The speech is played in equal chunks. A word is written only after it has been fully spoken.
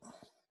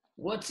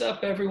What's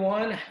up,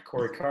 everyone?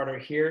 Corey Carter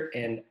here,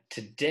 and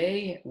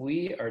today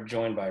we are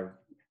joined by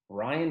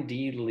Ryan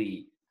D.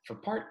 Lee for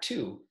part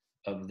two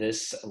of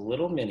this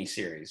little mini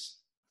series.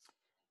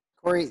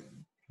 Corey,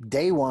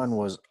 day one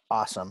was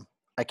awesome.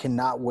 I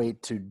cannot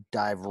wait to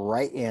dive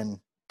right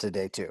in to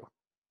day two.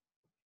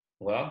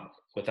 Well,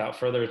 without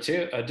further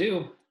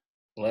ado,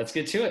 let's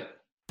get to it.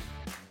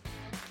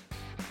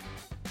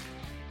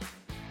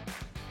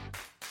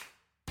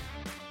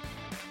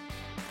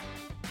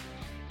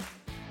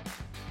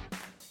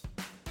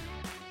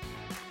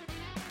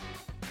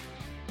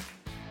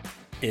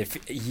 If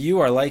you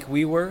are like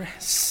we were,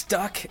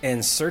 stuck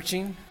and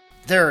searching,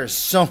 There is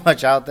so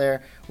much out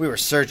there. We were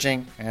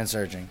searching and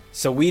searching.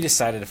 so we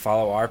decided to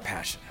follow our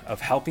passion of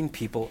helping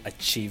people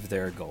achieve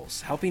their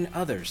goals, helping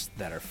others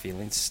that are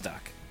feeling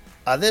stuck.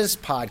 On this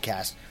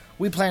podcast,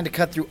 we plan to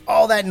cut through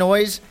all that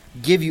noise,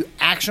 give you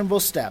actionable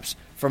steps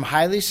from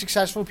highly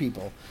successful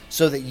people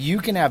so that you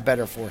can have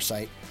better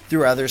foresight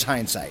through others'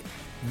 hindsight.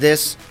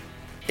 This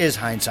is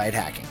Hindsight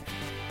Hacking.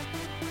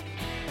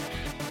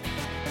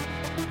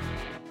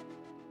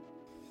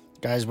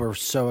 Guys, we're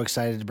so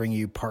excited to bring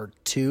you part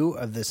two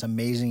of this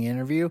amazing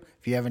interview.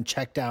 If you haven't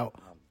checked out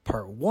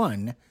part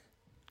one,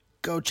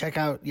 go check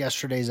out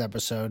yesterday's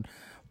episode.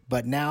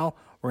 But now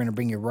we're going to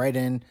bring you right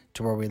in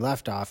to where we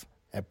left off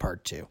at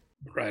part two.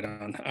 Right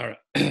on. All right.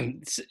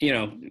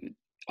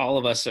 All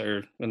of us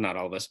are, well, not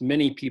all of us,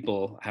 many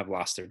people have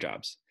lost their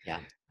jobs. Yeah.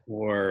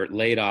 Or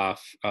laid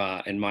off,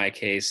 in my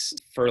case,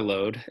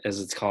 furloughed, as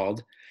it's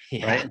called.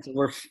 Yeah. Right.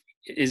 So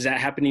is that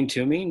happening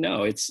to me?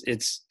 No, it's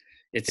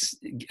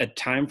a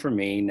time for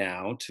me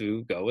now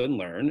to go and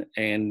learn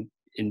and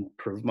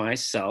improve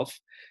myself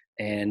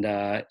and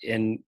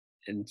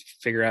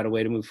figure out a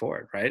way to move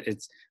forward. Right.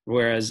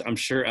 Whereas I'm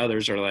sure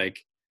others are like,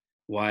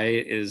 why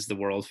is the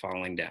world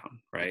falling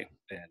down? Right.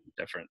 And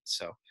different.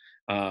 So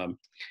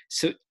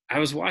I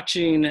was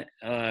watching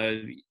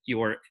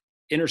your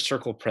Inner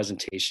Circle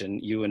presentation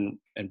you and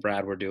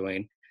Brad were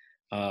doing,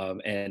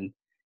 and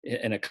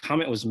a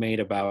comment was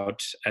made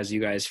about as you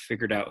guys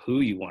figured out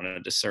who you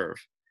wanted to serve,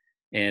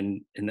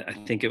 and I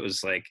think it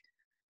was like,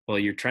 well,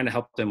 you're trying to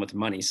help them with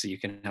money so you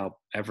can help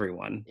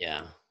everyone.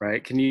 Yeah.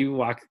 Right? Can you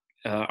walk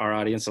our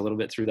audience a little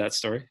bit through that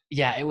story?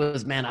 Yeah, it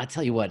was, man, I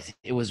tell you what,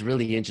 it was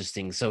really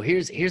interesting. So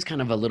here's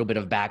kind of a little bit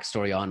of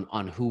backstory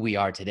on who we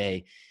are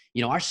today.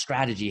 Our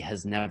strategy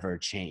has never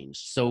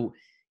changed. So,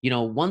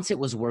 once it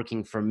was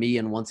working for me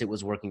and once it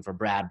was working for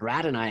Brad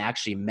and I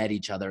actually met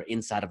each other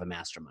inside of a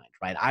mastermind,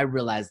 right? I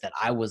realized that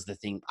I was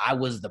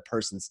the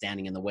person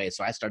standing in the way.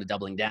 So I started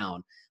doubling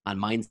down on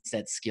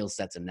mindset, skill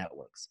sets, and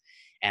networks.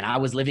 And I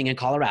was living in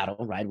Colorado,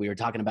 right? We were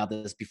talking about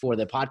this before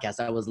the podcast.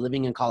 I was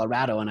living in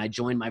Colorado and I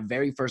joined my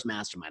very first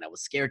mastermind. I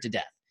was scared to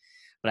death,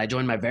 but I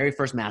joined my very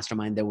first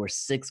mastermind. There were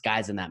 6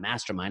 guys in that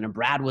mastermind and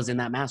Brad was in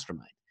that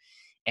mastermind.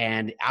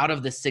 And out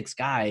of the 6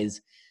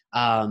 guys,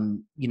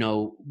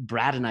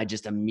 Brad and I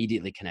just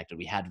immediately connected.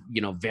 We had,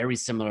 very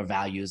similar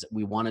values.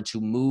 We wanted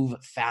to move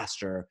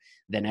faster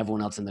than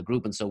everyone else in the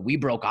group. And so we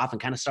broke off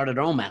and kind of started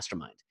our own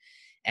mastermind.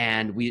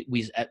 And we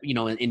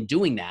in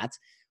doing that,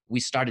 we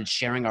started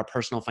sharing our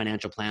personal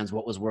financial plans,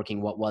 what was working,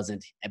 what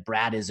wasn't. And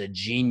Brad is a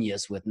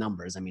genius with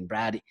numbers. I mean,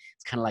 Brad,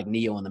 it's kind of like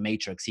Neo in the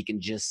Matrix. He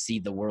can just see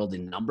the world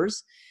in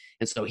numbers.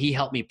 And so he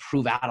helped me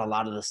prove out a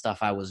lot of the stuff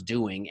I was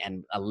doing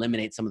and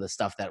eliminate some of the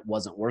stuff that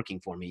wasn't working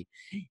for me.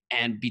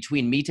 And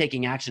between me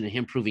taking action and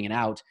him proving it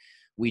out,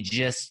 we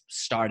just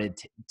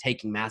started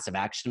taking massive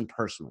action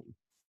personally.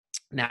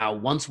 Now,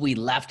 once we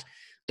left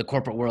the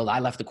corporate world, I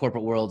left the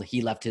corporate world,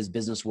 he left his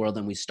business world,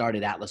 and we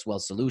started Atlas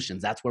Wealth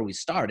Solutions. That's where we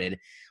started.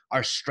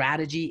 Our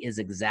strategy is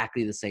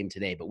exactly the same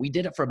today, but we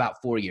did it for about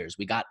 4 years.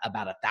 We got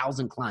about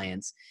 1,000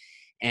 clients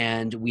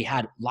and we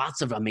had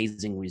lots of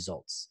amazing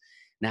results.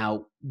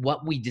 Now,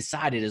 what we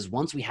decided is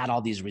once we had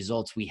all these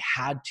results, we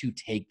had to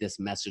take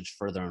this message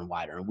further and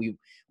wider. And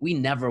we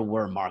never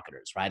were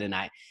marketers, right? And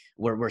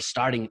we're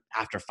starting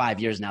after 5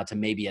 years now to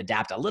maybe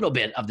adapt a little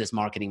bit of this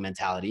marketing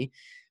mentality.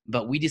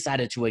 But we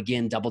decided to,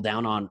 again, double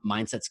down on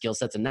mindset, skill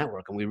sets, and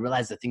network. And we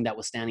realized the thing that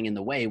was standing in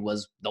the way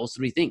was those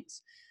 3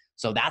 things.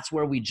 So that's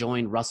where we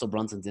joined Russell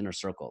Brunson's Inner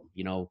Circle.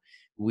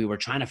 We were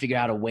trying to figure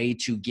out a way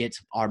to get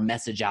our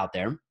message out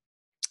there.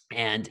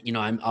 And,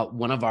 I'm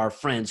one of our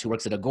friends who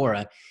works at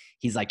Agora.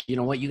 He's like, you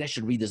know what, you guys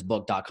should read this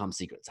book, .com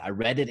Secrets. I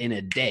read it in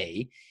a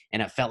day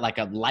and it felt like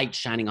a light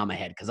shining on my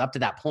head. Because up to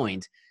that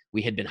point,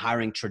 we had been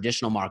hiring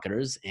traditional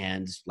marketers,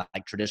 and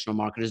like traditional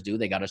marketers do,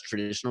 they got us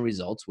traditional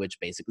results, which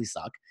basically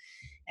suck.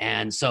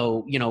 And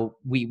so,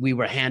 we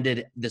were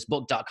handed this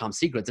book, .com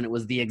Secrets, and it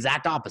was the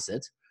exact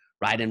opposite,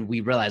 right? And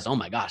we realized, oh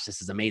my gosh,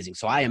 this is amazing.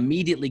 So I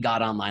immediately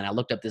got online. I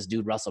looked up this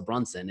dude, Russell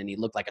Brunson, and he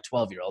looked like a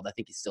 12-year-old. I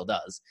think he still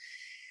does.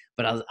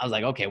 But I was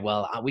like, okay,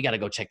 well, we got to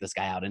go check this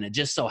guy out. And it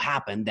just so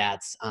happened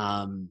that,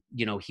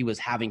 he was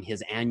having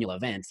his annual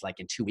event like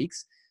in 2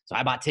 weeks. So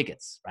I bought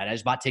tickets, right? I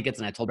just bought tickets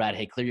and I told Brad,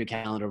 hey, clear your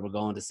calendar. We're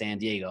going to San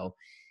Diego.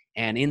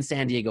 And in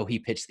San Diego, he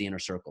pitched the Inner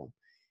Circle.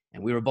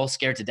 And we were both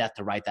scared to death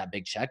to write that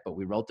big check, but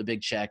we wrote the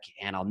big check.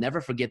 And I'll never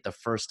forget the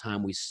first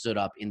time we stood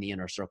up in the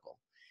Inner Circle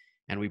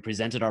and we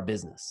presented our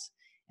business.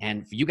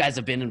 And you guys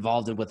have been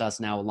involved with us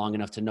now long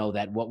enough to know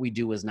that what we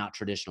do is not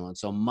traditional. And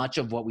so much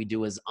of what we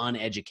do is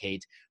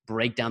uneducate,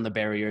 break down the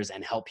barriers,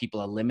 and help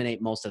people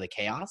eliminate most of the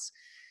chaos.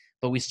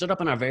 But we stood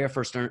up in our very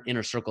first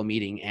inner circle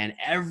meeting, and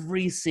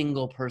every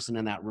single person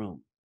in that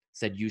room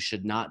said, you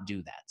should not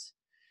do that.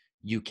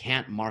 You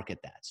can't market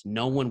that.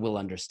 No one will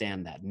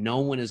understand that. No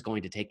one is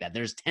going to take that.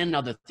 There's 10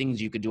 other things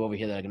you could do over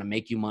here that are going to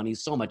make you money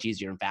so much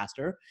easier and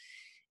faster.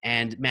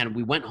 And man,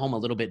 we went home a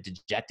little bit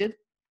dejected,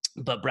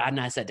 but Brad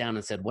and I sat down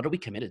and said, what are we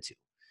committed to?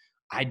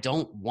 I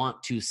don't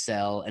want to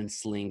sell and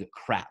sling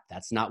crap.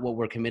 That's not what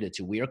we're committed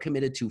to. We are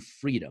committed to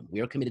freedom.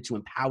 We are committed to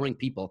empowering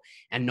people.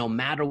 And no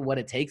matter what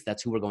it takes,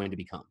 that's who we're going to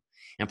become.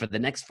 And for the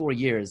next 4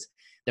 years,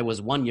 there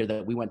was 1 year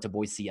that we went to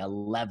Boise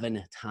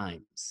 11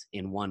 times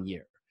in 1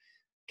 year.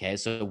 Okay,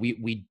 so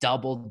we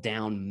doubled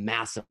down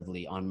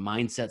massively on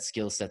mindset,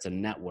 skill sets, and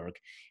network.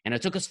 And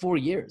it took us 4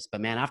 years.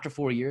 But man, after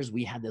 4 years,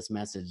 we had this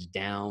message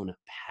down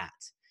pat.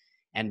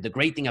 And the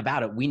great thing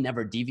about it, we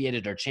never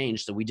deviated or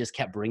changed. So we just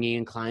kept bringing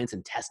in clients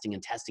and testing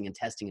and testing and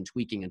testing and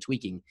tweaking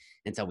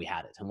until we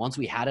had it. And once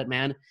we had it,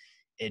 man,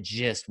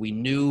 we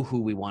knew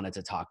who we wanted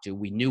to talk to.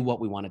 We knew what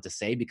we wanted to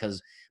say,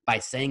 because by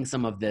saying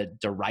some of the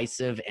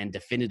derisive and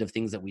definitive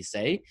things that we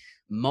say,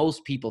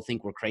 most people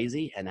think we're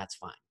crazy, and that's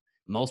fine.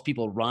 Most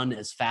people run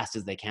as fast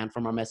as they can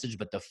from our message,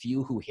 but the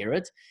few who hear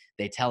it,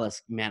 they tell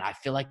us, man, I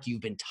feel like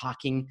you've been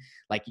talking,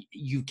 like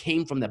you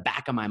came from the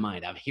back of my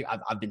mind.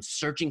 I've been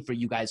searching for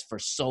you guys for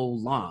so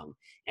long,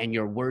 and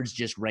your words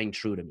just rang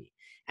true to me.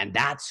 And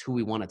that's who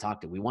we want to talk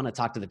to. We want to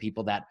talk to the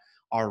people that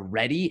are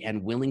ready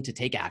and willing to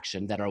take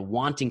action, that are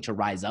wanting to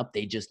rise up.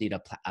 They just need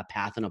a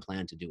path and a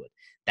plan to do it.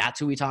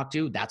 That's who we talk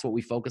to. That's what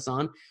we focus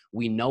on.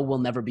 We know we'll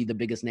never be the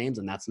biggest names,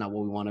 and that's not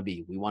what we want to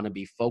be. We want to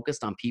be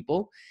focused on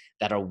people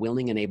that are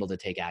willing and able to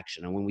take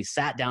action. And when we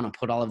sat down and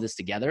put all of this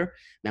together,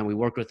 man, we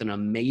worked with an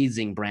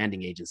amazing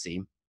branding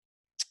agency.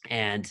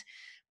 And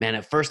man,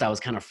 at first I was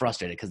kind of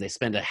frustrated because they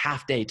spend a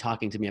half day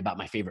talking to me about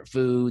my favorite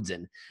foods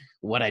and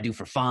what I do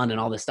for fun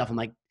and all this stuff. I'm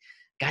like,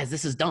 guys,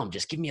 this is dumb.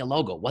 Just give me a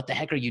logo. What the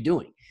heck are you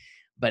doing?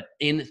 But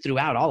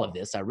throughout all of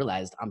this, I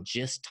realized I'm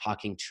just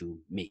talking to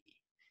me.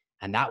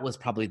 And that was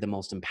probably the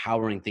most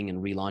empowering thing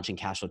in relaunching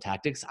Cashflow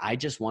Tactics. I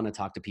just want to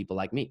talk to people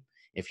like me.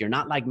 If you're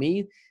not like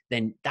me,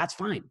 then that's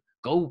fine.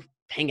 Go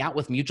hang out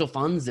with mutual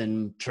funds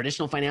and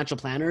traditional financial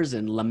planners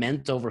and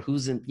lament over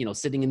who's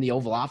sitting in the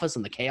Oval Office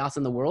and the chaos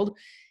in the world.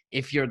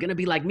 If you're going to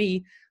be like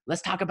me,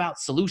 let's talk about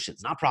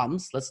solutions, not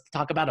problems. Let's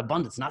talk about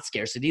abundance, not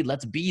scarcity.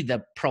 Let's be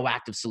the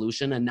proactive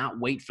solution and not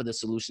wait for the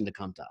solution to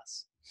come to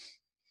us.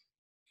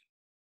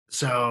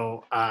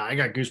 So I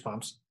got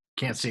goosebumps.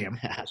 Can't see them.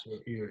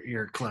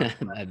 You're close.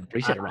 I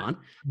appreciate it, Ron.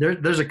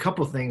 There's a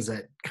couple things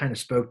that kind of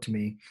spoke to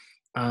me.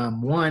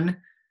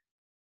 One,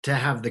 to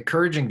have the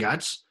courage and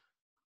guts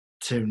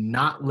to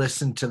not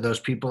listen to those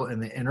people in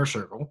the inner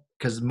circle,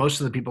 because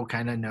most of the people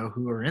kind of know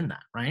who are in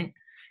that, right?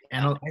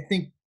 And I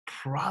think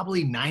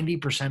probably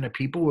 90% of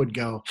people would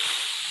go,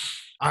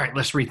 all right,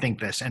 let's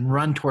rethink this and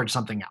run towards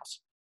something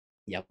else.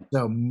 Yep.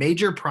 So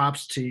major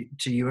props to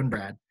you and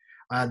Brad.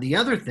 The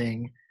other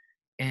thing,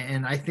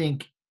 and I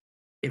think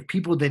if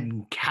people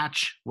didn't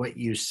catch what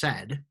you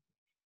said,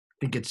 I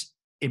think it's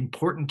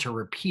important to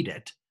repeat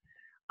it.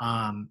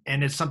 And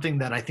it's something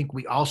that I think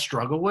we all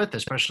struggle with,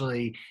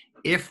 especially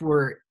if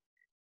we're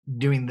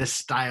doing this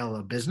style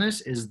of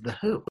business, is the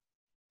who.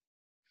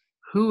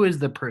 Who is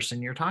the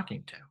person you're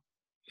talking to?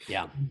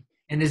 Yeah.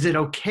 And is it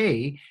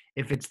okay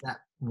if it's that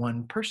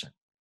one person?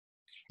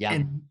 Yeah.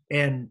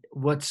 And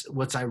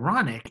what's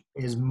ironic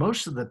is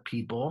most of the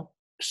people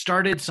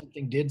started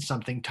something, did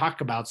something, talk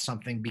about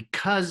something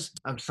because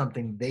of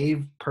something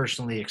they've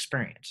personally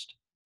experienced.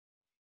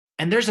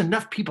 And there's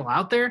enough people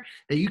out there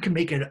that you can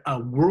make a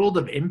world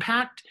of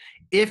impact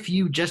if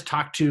you just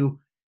talk to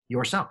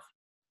yourself.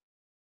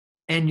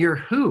 And your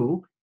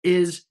who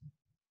is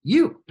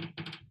you.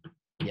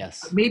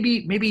 Yes.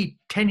 Maybe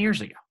 10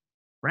 years ago,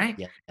 right?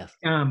 Yes.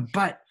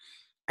 But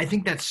I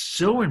think that's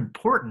so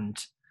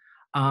important.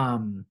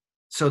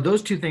 So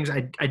those two things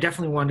I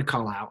definitely wanted to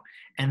call out.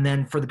 And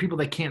then for the people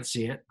that can't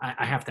see it,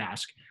 I have to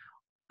ask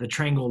the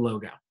Triangle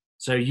logo.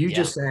 So you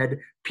just said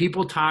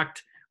people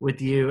talked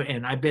with you,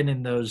 and I've been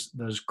in those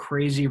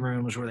crazy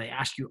rooms where they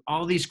ask you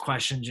all these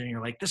questions and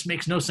you're like, this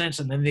makes no sense.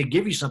 And then they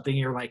give you something and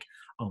you're like,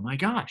 oh my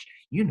gosh,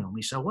 you know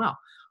me so well.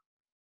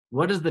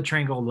 What does the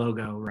Triangle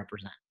logo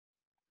represent?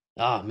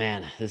 Oh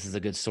man, this is a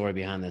good story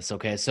behind this.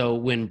 Okay. So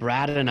when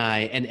Brad and I,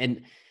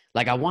 and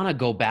like, I want to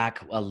go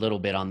back a little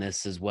bit on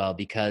this as well,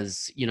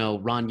 because,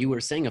 Ron, you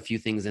were saying a few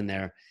things in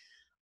there.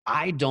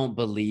 I don't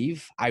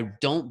believe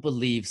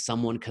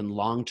someone can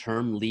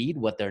long-term lead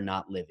what they're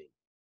not living,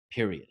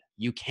 period.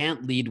 You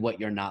can't lead what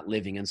you're not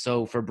living. And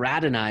so for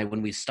Brad and I,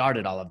 when we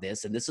started all of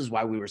this, and this is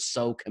why we were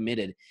so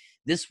committed,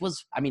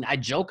 I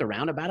joke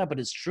around about it, but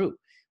it's true.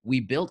 We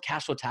built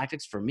Cashflow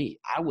Tactics for me.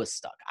 I was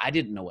stuck. I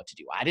didn't know what to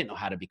do. I didn't know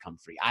how to become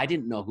free. I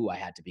didn't know who I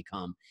had to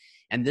become.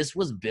 And this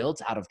was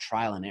built out of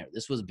trial and error.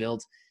 This was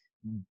built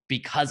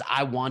because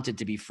I wanted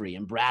to be free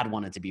and Brad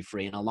wanted to be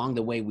free. And along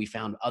the way, we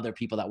found other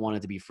people that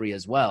wanted to be free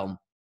as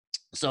well.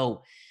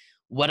 So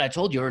what I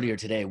told you earlier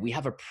today, we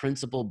have a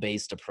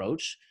principle-based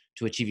approach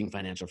to achieving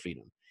financial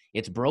freedom.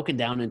 It's broken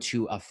down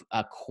into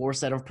a core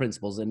set of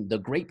principles. And the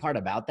great part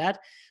about that,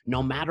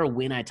 no matter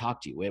when I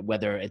talk to you,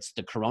 whether it's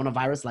the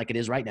coronavirus like it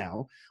is right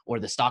now, or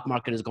the stock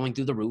market is going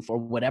through the roof, or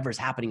whatever's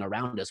happening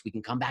around us, we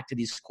can come back to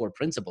these core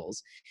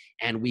principles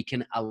and we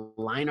can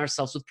align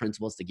ourselves with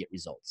principles to get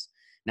results.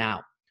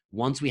 Now,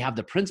 once we have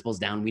the principles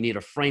down, we need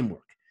a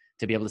framework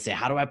to be able to say,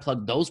 how do I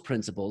plug those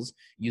principles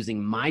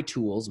using my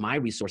tools, my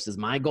resources,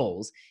 my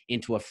goals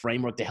into a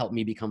framework to help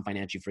me become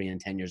financially free in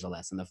 10 years or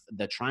less? And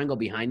the triangle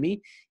behind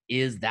me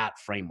is that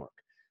framework.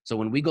 So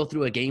when we go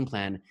through a game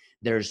plan,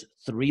 there's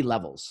 3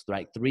 levels,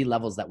 right? 3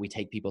 levels that we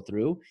take people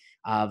through.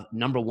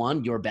 Number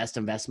 1, your best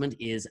investment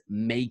is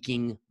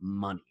making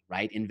money,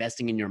 right?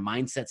 Investing in your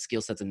mindset,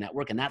 skill sets, and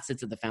network. And that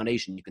sits at the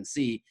foundation. You can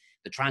see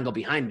the triangle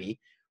behind me,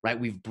 right?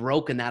 We've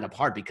broken that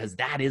apart because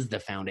that is the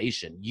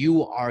foundation.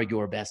 You are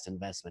your best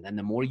investment. And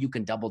the more you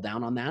can double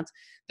down on that,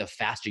 the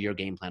faster your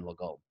game plan will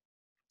go.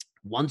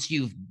 Once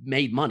you've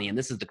made money, and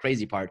this is the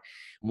crazy part,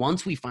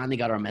 once we finally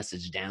got our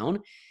message down,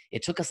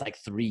 it took us like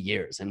 3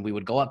 years. And we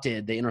would go up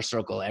to the inner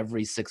circle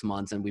every 6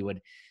 months and we would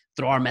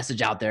throw our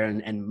message out there.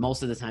 And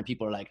most of the time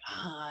people are like,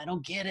 I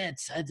don't get it.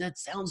 That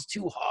sounds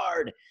too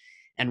hard.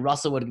 And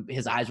Russell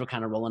his eyes were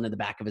kind of rolling in the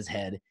back of his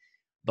head.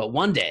 But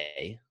one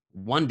day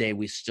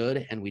we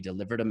stood and we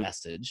delivered a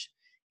message,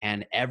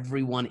 and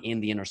everyone in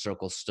the inner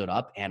circle stood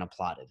up and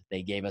applauded.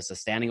 They gave us a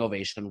standing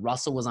ovation.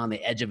 Russell was on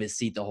the edge of his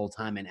seat the whole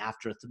time. And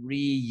after 3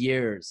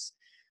 years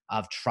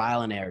of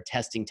trial and error,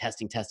 testing,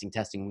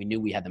 we knew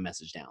we had the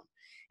message down.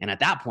 And at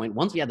that point,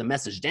 once we had the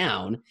message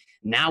down,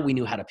 now we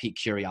knew how to pique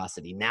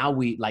curiosity.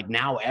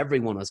 Now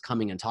everyone was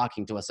coming and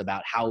talking to us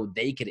about how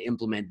they could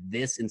implement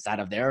this inside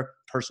of their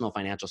personal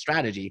financial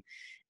strategy.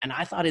 And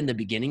I thought in the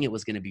beginning it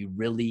was going to be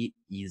really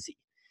easy.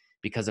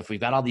 Because if we've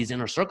got all these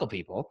inner circle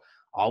people,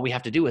 all we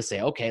have to do is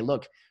say, okay,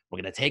 look,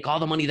 we're going to take all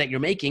the money that you're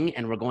making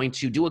and we're going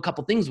to do a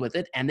couple things with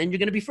it. And then you're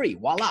going to be free.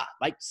 Voila,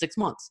 right? 6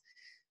 months.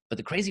 But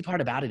the crazy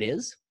part about it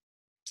is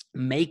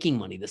making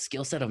money, the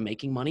skill set of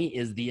making money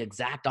is the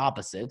exact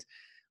opposite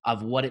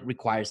of what it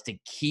requires to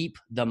keep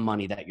the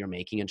money that you're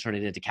making and turn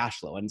it into cash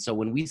flow. And so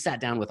when we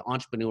sat down with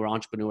entrepreneur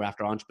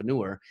after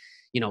entrepreneur,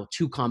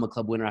 2 Comma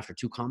Club winner after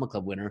 2 Comma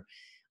Club winner,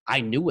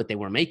 I knew what they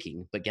were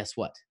making, but guess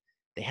what?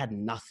 They had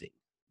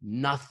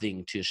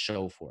nothing to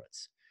show for it,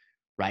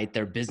 right?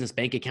 Their business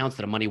bank accounts,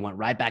 the money went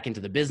right back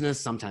into the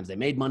business. Sometimes they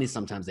made money,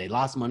 sometimes they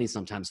lost money,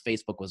 sometimes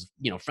Facebook was,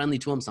 friendly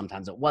to them,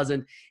 sometimes it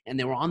wasn't. And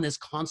they were on this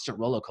constant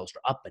roller coaster,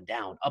 up and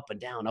down, up and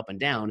down, up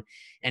and down.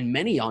 And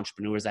many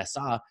entrepreneurs I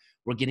saw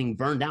were getting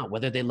burned out,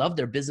 whether they loved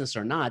their business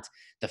or not.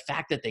 The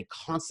fact that they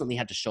constantly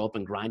had to show up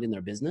and grind in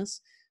their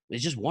business, it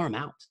just wore them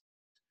out.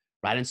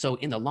 Right. And so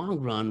in the long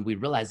run, we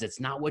realize it's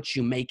not what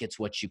you make, it's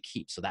what you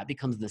keep. So that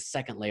becomes the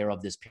second layer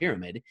of this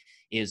pyramid.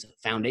 Is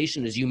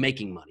foundation is you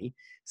making money.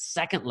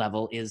 Second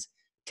level is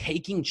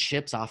taking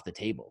chips off the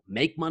table.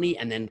 Make money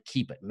and then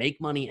keep it. Make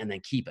money and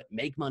then keep it.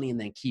 Make money and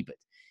then keep it.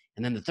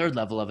 And then the third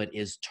level of it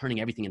is turning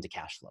everything into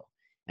cash flow.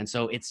 And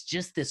so it's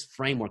just this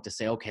framework to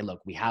say, okay, look,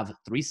 we have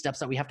 3 steps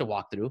that we have to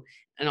walk through.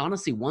 And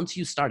honestly, once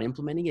you start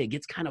implementing it, it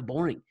gets kind of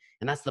boring.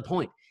 And that's the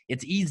point.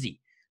 It's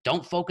easy.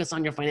 Don't focus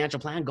on your financial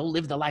plan. Go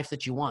live the life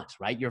that you want,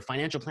 right? Your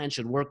financial plan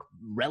should work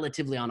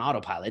relatively on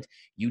autopilot.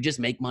 You just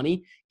make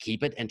money,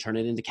 keep it, and turn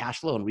it into cash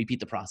flow and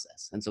repeat the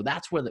process. And so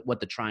that's where what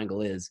the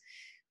triangle is.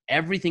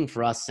 Everything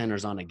for us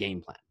centers on a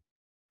game plan.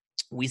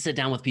 We sit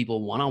down with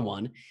people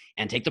one-on-one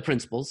and take the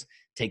principles,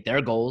 take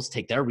their goals,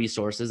 take their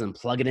resources, and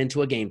plug it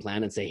into a game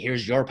plan and say,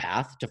 here's your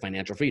path to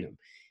financial freedom.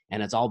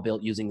 And it's all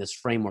built using this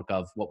framework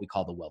of what we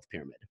call the wealth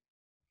pyramid.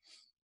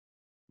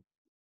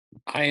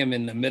 I am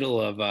in the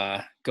middle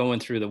of going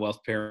through the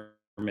wealth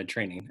pyramid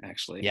training,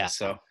 actually. Yeah.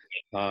 So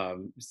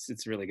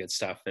it's really good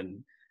stuff.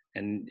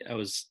 And I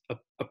was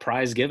a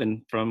prize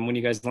given from when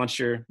you guys launched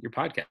your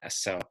podcast.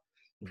 So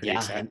pretty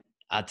excited.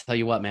 I'll tell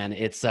you what, man,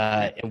 it's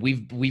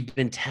we've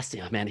been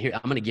testing, man. Here,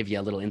 I'm going to give you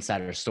a little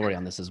insider story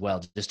on this as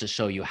well, just to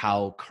show you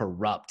how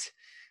corrupt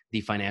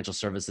the financial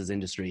services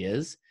industry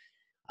is.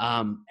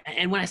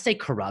 And when I say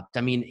corrupt,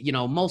 I mean,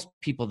 most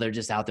people, they're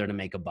just out there to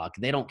make a buck.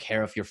 They don't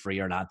care if you're free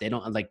or not. They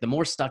don't the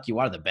more stuck you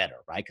are, the better,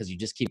 right? Because you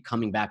just keep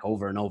coming back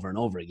over and over and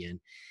over again.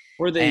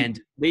 Or they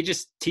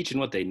just teaching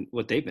what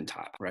they've been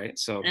taught, right?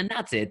 So, and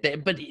that's it.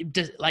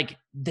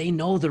 They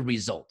know the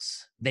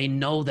results. They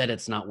know that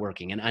it's not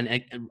working.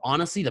 And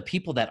honestly, the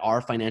people that are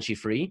financially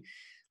free,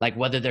 like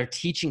whether they're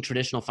teaching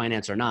traditional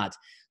finance or not,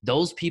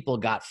 those people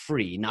got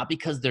free, not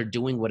because they're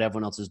doing what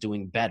everyone else is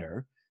doing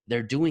better.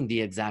 They're doing the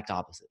exact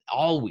opposite.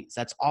 Always.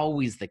 That's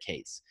always the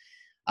case.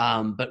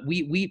 But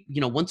we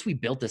once we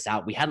built this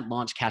out, we hadn't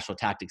launched Cashflow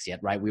Tactics yet,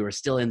 right? We were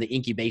still in the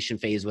incubation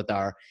phase with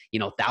our,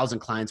 1,000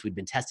 clients. We'd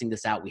been testing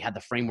this out. We had the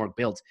framework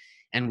built,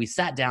 and we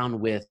sat down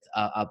with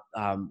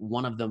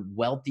one of the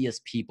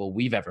wealthiest people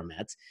we've ever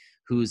met,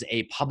 who's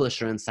a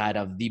publisher inside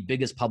of the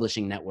biggest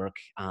publishing network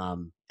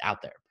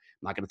out there.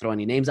 I'm not going to throw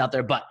any names out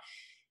there, but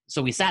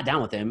so we sat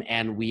down with him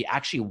and we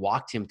actually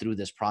walked him through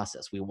this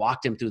process. We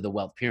walked him through the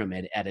wealth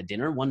pyramid at a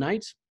dinner one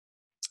night,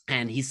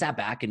 and he sat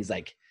back and he's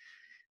like,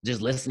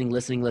 just listening.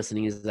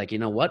 He's like, you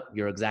know what?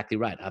 You're exactly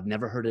right. I've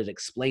never heard it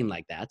explained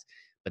like that,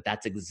 but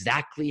that's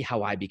exactly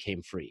how I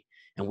became free.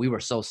 And we were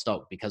so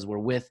stoked because we're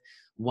with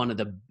one of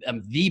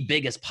the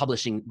biggest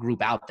publishing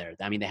group out there.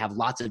 I mean, they have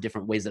lots of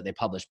different ways that they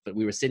publish, but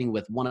we were sitting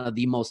with one of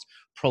the most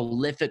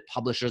prolific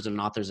publishers and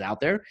authors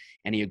out there,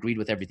 and he agreed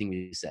with everything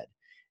we said.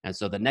 And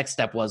so the next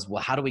step was,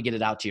 well, how do we get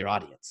it out to your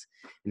audience?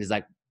 And he's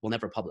like, we'll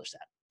never publish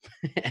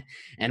that.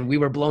 And we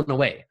were blown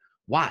away.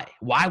 Why?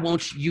 Why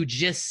won't you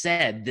just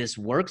said this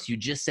works? You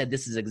just said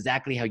this is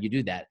exactly how you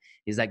do that.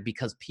 He's like,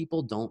 because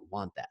people don't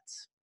want that.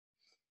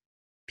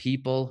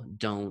 People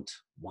don't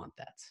want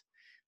that.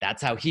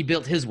 That's how he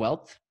built his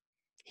wealth.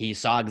 He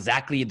saw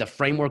exactly the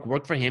framework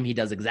work for him. He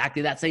does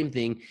exactly that same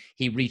thing.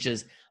 He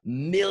reaches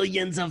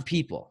millions of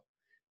people,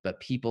 but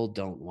people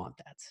don't want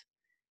that.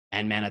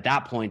 And man, at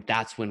that point,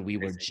 that's when we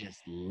were just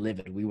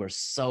livid. We were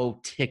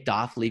so ticked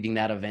off leaving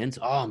that event.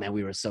 Oh man,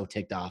 we were so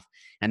ticked off.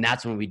 And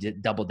that's when we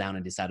doubled down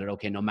and decided,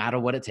 okay, no matter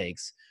what it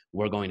takes,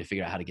 we're going to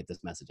figure out how to get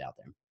this message out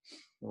there.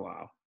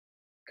 Wow.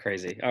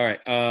 Crazy. All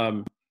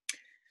right.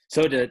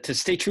 So to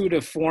stay true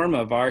to form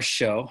of our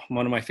show,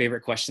 one of my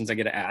favorite questions I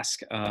get to ask,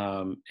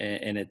 and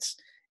it's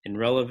in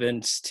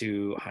relevance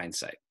to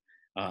hindsight.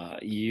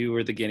 You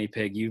were the guinea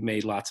pig. You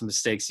made lots of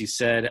mistakes. You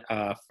said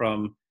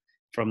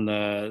from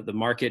the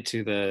market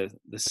to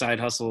the side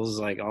hustles,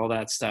 like all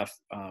that stuff.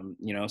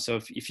 So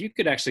if you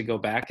could actually go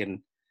back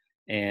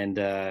and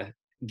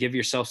give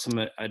yourself some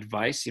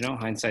advice,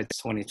 hindsight's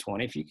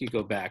 2020. If you could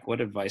go back,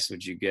 what advice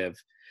would you give?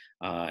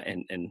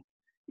 And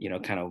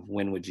kind of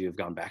when would you have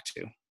gone back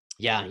to?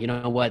 Yeah, you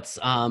know what?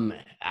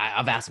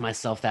 I've asked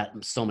myself that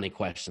so many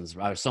questions,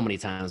 or so many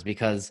times,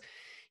 because,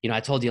 I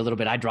told you a little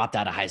bit, I dropped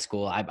out of high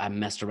school. I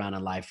messed around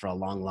in life for a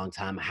long, long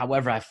time.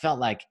 However, I felt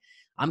like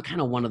I'm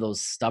kind of one of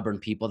those stubborn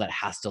people that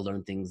has to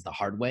learn things the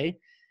hard way.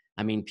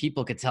 I mean,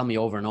 people could tell me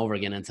over and over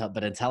again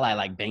but until I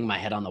like bang my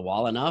head on the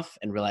wall enough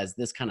and realize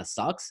this kind of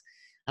sucks,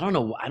 I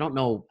don't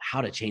know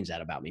how to change that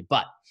about me.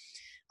 But,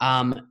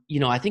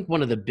 I think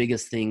one of the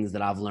biggest things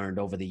that I've learned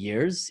over the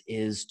years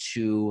is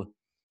to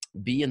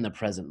be in the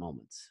present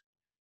moment,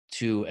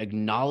 to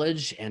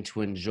acknowledge and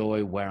to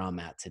enjoy where I'm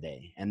at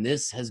today. And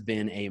this has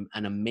been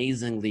an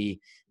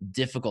amazingly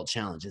difficult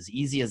challenge. As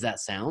easy as that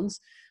sounds,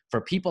 for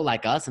people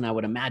like us, and I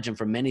would imagine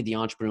for many of the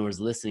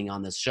entrepreneurs listening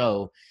on this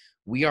show,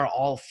 we are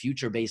all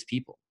future-based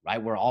people,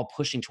 right? We're all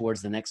pushing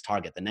towards the next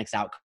target, the next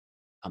outcome,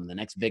 the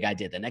next big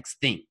idea, the next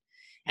thing.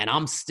 And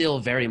I'm still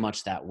very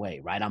much that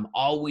way, right? I'm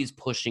always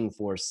pushing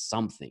for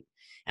something.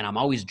 And I'm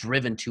always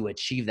driven to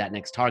achieve that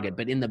next target.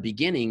 But in the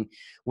beginning,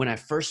 when I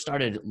first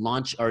started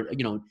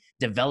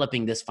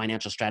developing this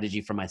financial strategy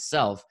for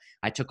myself,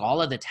 I took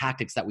all of the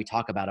tactics that we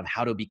talk about of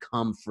how to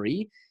become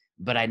free,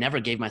 but I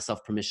never gave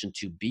myself permission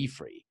to be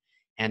free.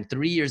 And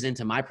 3 years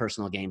into my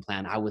personal game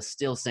plan, I was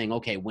still saying,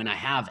 okay, when I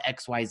have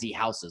XYZ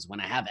houses, when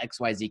I have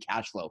XYZ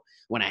cash flow,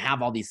 when I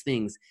have all these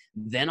things,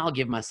 then I'll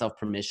give myself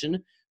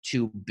permission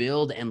to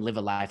build and live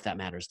a life that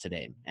matters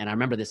today. And I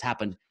remember this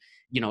happened,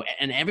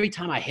 and every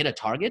time I hit a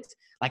target,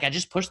 like I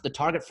just pushed the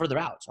target further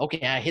out.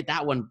 Okay, I hit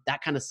that one.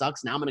 That kind of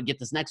sucks. Now I'm going to get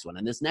this next one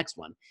and this next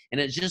one. And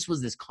it just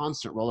was this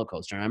constant roller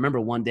coaster. And I remember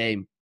one day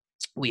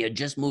we had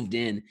just moved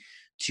in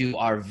to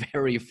our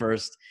very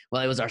first,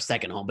 well, it was our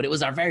second home, but it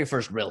was our very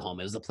first real home.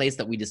 It was the place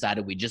that we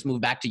decided we just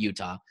moved back to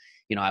Utah.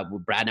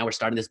 Brad and I were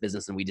starting this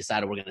business and we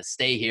decided we're going to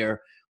stay here.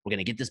 We're going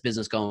to get this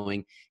business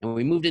going. And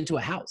we moved into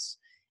a house.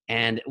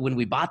 And when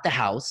we bought the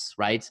house,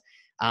 right,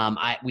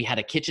 we had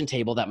a kitchen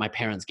table that my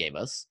parents gave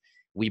us.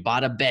 We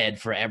bought a bed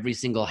for every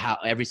single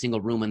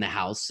room in the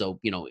house. So,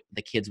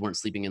 the kids weren't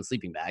sleeping in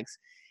sleeping bags.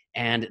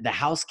 And the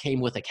house came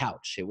with a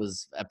couch. It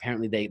was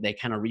apparently they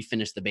kind of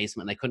refinished the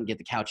basement and they couldn't get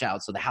the couch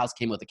out. So the house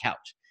came with a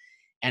couch.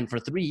 And for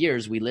 3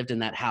 years, we lived in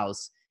that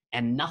house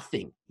and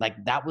nothing, like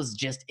that was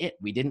just it.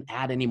 We didn't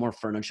add any more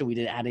furniture. We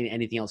didn't add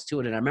anything else to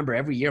it. And I remember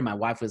every year my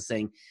wife was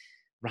saying,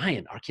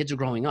 Ryan, our kids are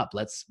growing up.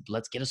 Let's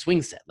get a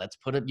swing set. Let's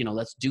put it,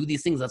 let's do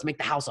these things. Let's make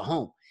the house a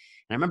home.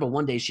 And I remember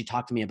one day she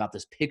talked to me about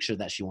this picture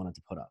that she wanted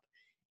to put up.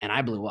 And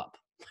I blew up.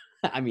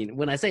 I mean,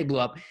 when I say blew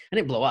up, I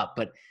didn't blow up,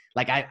 but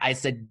like I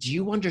said, do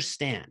you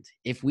understand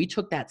if we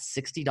took that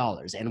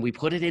 $60 and we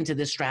put it into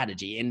this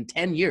strategy in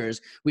 10 years,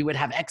 we would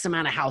have X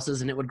amount of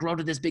houses and it would grow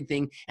to this big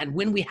thing. And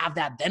when we have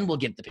that, then we'll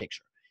get the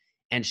picture.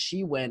 And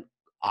she went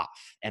off.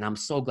 And I'm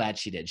so glad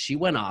she did. She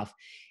went off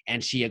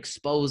and she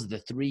exposed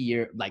the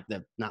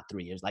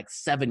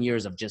 7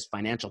 years of just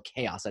financial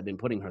chaos I've been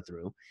putting her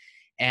through.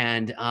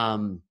 And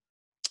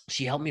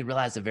she helped me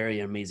realize a very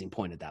amazing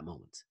point at that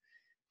moment.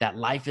 That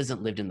life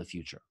isn't lived in the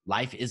future.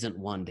 Life isn't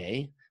one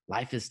day.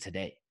 Life is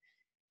today.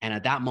 And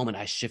at that moment,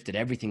 I shifted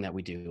everything that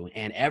we do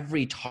and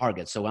every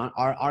target. So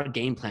our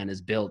game plan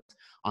is built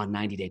on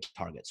 90-day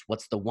targets.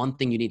 What's the one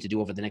thing you need to do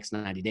over the next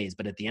 90 days?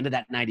 But at the end of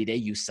that 90-day,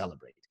 you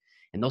celebrate.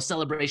 And those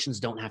celebrations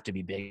don't have to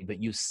be big,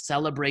 but you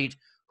celebrate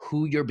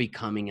who you're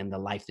becoming and the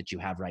life that you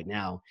have right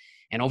now.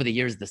 And over the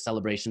years, the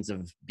celebrations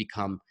have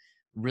become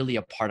really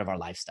a part of our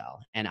lifestyle.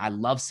 And I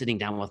love sitting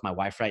down with my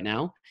wife right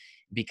now,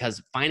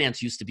 because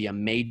finance used to be a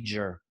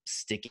major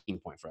sticking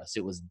point for us.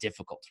 It was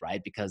difficult,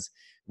 right? Because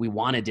we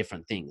wanted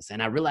different things.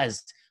 And I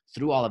realized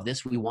through all of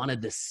this, we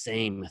wanted the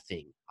same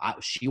thing.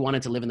 She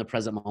wanted to live in the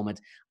present moment.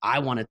 I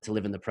wanted to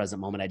live in the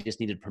present moment. I just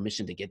needed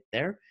permission to get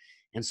there.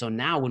 And so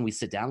now when we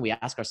sit down, we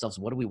ask ourselves,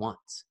 what do we want?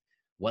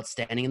 What's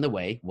standing in the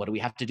way? What do we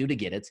have to do to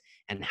get it?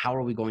 And how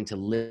are we going to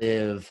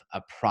live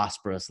a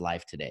prosperous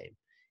life today?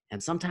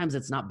 And sometimes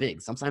it's not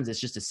big. Sometimes it's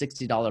just a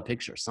 $60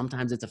 picture.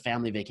 Sometimes it's a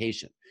family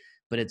vacation.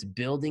 But it's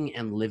building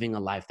and living a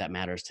life that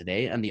matters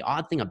today. And the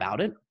odd thing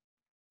about it,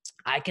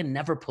 I can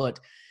never put,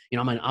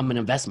 I'm an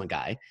investment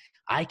guy.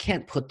 I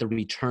can't put the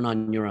return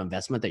on your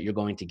investment that you're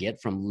going to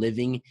get from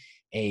living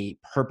a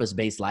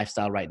purpose-based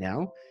lifestyle right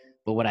now.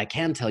 But what I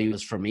can tell you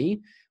is, for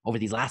me, over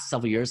these last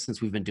several years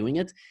since we've been doing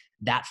it,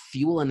 that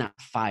fuel and that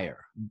fire,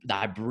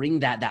 I bring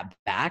that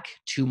back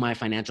to my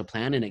financial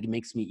plan, and it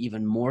makes me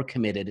even more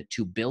committed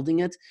to building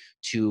it,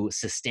 to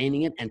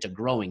sustaining it, and to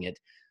growing it,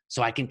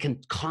 so I can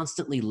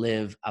constantly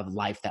live a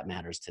life that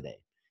matters today.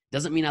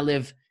 Doesn't mean I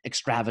live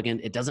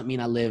extravagant. It doesn't mean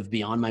I live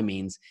beyond my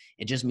means.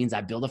 It just means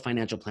I build a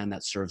financial plan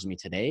that serves me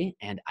today,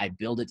 and I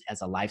build it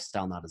as a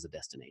lifestyle, not as a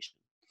destination.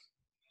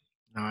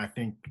 No, I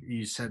think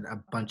you said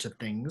a bunch of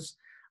things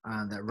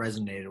that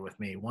resonated with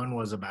me. One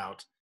was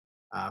about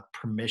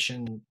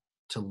permission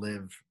to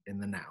live in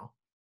the now,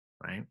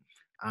 right?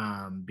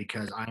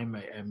 Because am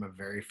a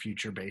very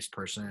future-based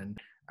person,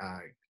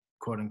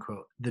 quote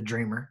unquote, the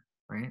dreamer,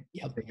 right?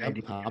 Yep.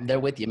 I'm there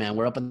with you, man.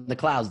 We're up in the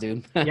clouds,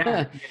 dude.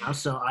 Yeah.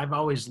 So I've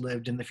always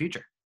lived in the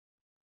future,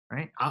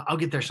 right? I'll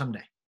get there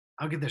someday.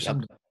 I'll get there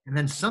someday. And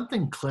then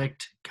something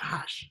clicked,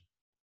 gosh,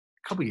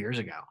 a couple years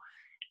ago.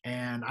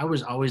 And I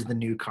was always the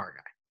new car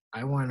guy.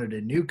 I wanted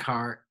a new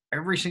car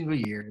every single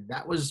year.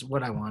 That was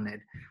what I wanted.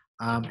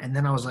 And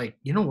then I was like,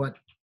 you know what?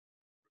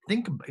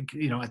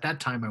 At that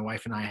time, my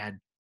wife and I had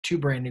 2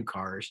 brand new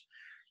cars,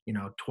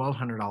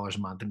 $1,200 a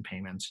month in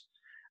payments.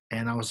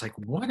 And I was like,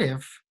 what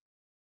if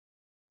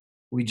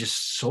we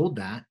just sold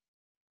that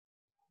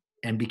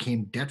and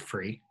became debt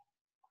free?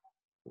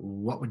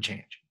 What would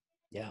change?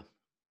 Yeah.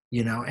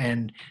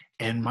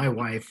 And my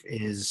wife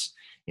is,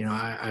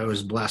 I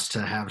was blessed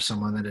to have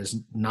someone that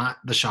is not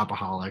the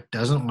shopaholic,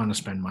 doesn't want to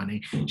spend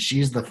money.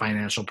 She's the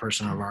financial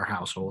person of our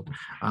household.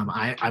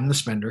 I'm the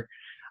spender.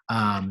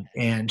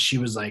 And she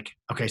was like,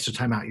 okay, so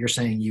time out. You're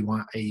saying you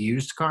want a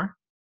used car?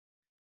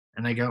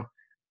 And I go,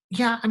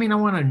 yeah, I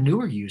want a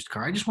newer used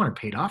car. I just want a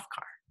paid off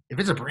car. If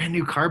it's a brand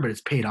new car, but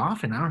it's paid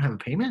off and I don't have a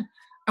payment,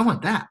 I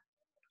want that.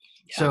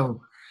 Yeah.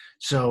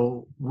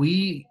 So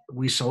we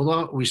sold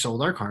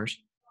our cars.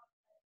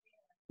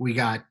 We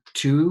got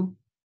 2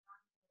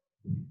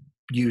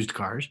 used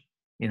cars,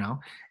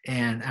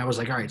 and I was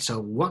like, all right, so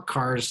what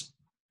cars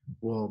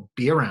will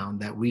be around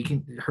that we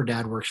can, her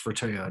dad works for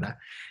Toyota. And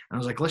I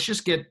was like, let's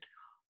just get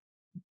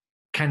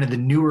kind of the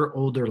newer,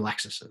 older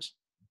Lexuses.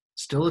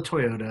 Still a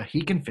Toyota.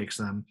 He can fix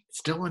them.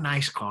 Still a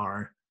nice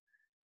car.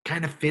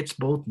 Kind of fits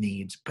both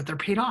needs, but they're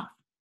paid off.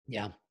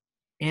 Yeah.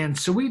 And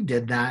so we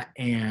did that,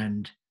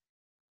 and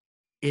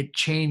it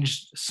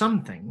changed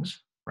some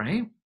things,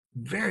 right?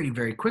 Very,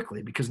 very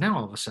quickly, because now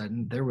all of a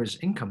sudden there was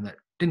income that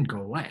didn't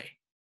go away.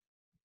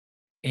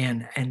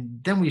 And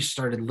then we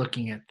started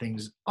looking at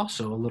things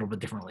also a little bit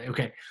differently.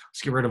 Okay,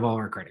 let's get rid of all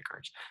our credit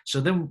cards. So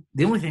then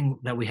the only thing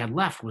that we had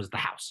left was the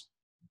house.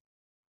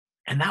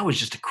 And that was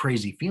just a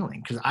crazy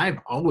feeling, because I've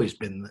always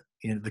been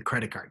the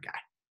credit card guy.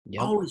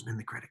 Yep. Always been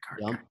the credit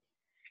card guy.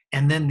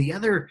 And then the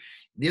other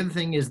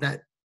thing is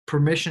that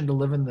permission to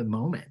live in the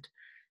moment.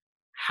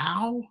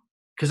 How?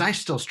 Because I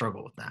still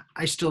struggle with that.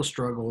 I still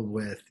struggle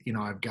with,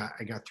 I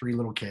got 3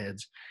 little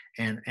kids,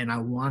 and I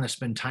want to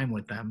spend time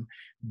with them,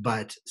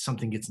 but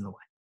something gets in the way.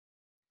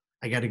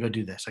 I got to go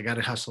do this. I got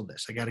to hustle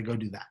this. I got to go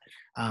do that.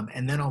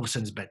 And then all of a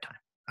sudden it's bedtime.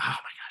 Oh my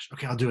gosh.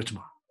 Okay, I'll do it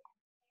tomorrow.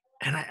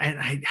 And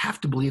I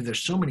have to believe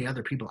there's so many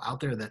other people out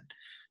there that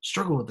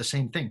struggle with the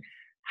same thing.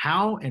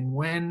 How and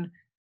when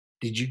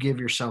did you give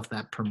yourself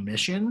that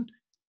permission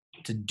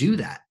to do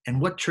that? And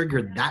what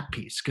triggered that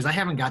piece? Because I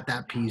haven't got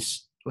that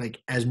piece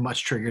like as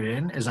much triggered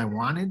in as I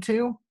wanted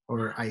to,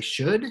 or I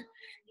should.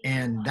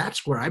 And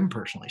that's where I'm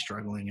personally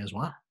struggling as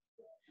well.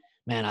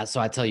 Man, so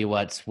I tell you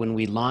what, when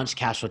we launched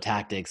Cashflow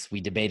Tactics,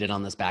 we debated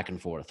on this back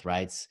and forth,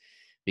 right?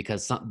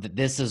 Because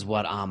this is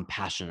what I'm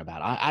passionate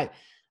about.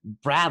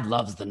 Brad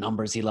loves the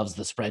numbers. He loves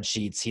the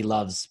spreadsheets. He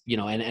loves,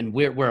 and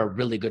we're a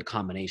really good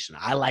combination.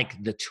 I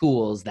like the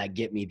tools that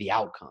get me the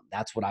outcome.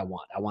 That's what I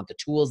want. I want the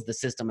tools, the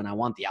system, and I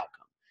want the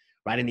outcome,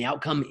 right? And the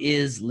outcome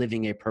is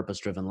living a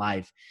purpose-driven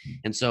life.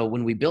 And so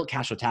when we built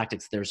Cashflow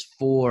Tactics, there's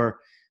 4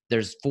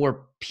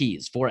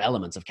 P's, 4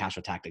 elements of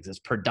Cashflow Tactics. It's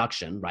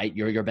production, right?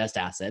 You're your best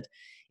asset.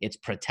 It's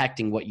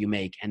protecting what you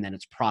make, and then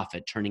it's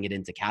profit, turning it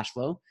into cash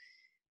flow.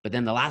 But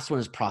then the last one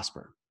is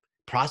prosper.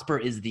 Prosper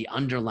is the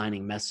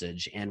underlining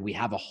message, and we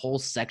have a whole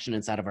section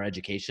inside of our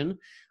education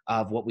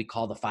of what we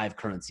call the 5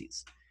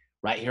 currencies.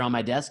 Right here on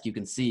my desk, you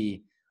can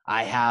see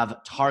I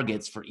have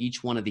targets for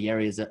each one of the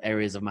areas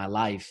of my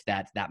life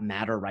that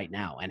matter right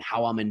now, and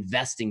how I'm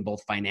investing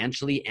both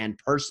financially and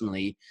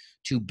personally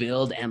to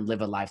build and live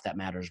a life that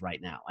matters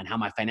right now, and how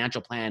my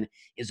financial plan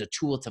is a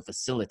tool to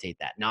facilitate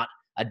that, not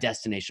a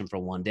destination for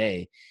one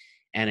day.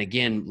 And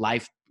again,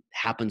 life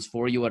happens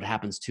for you, it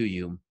happens to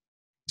you.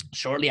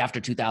 Shortly after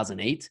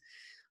 2008,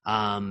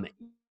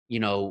 you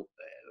know,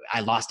 I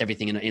lost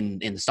everything in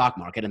the stock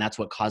market, and that's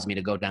what caused me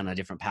to go down a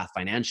different path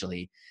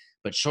financially.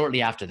 But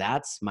shortly after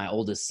that, my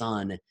oldest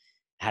son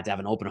had to have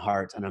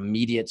an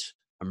immediate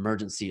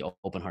emergency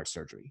open heart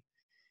surgery.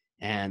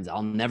 And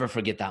I'll never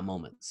forget that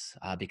moment,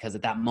 because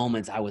at that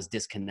moment, I was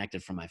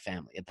disconnected from my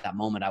family. At that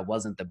moment, I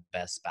wasn't the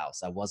best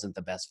spouse. I wasn't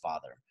the best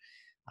father.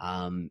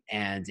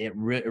 And it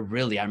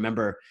really, I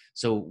remember,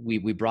 so we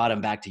brought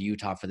him back to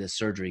Utah for this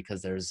surgery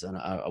because there's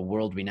a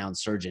world-renowned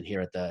surgeon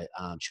here at the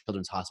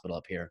Children's Hospital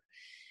up here.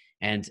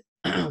 And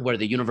where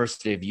the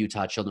University of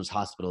Utah Children's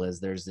Hospital is,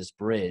 there's this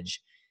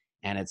bridge,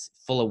 and it's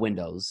full of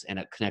windows, and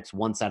it connects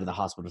one side of the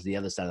hospital to the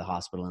other side of the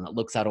hospital, and it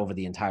looks out over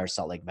the entire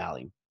Salt Lake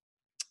Valley.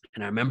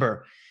 And I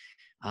remember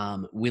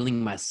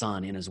wheeling my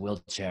son in his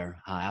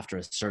wheelchair after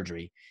his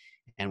surgery,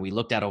 and we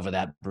looked out over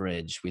that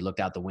bridge. We looked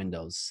out the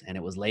windows, and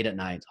it was late at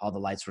night. All the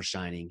lights were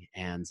shining,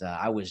 and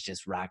I was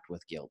just racked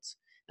with guilt.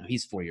 Now,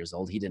 he's 4 years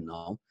old. He didn't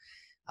know.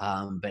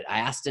 But I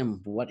asked him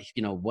what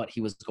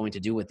he was going to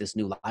do with this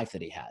new life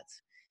that he had.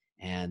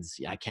 And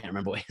I can't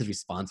remember what his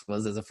response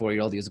was. As a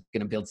 4-year-old, he was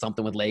going to build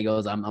something with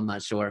Legos. I'm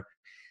not sure.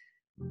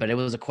 But it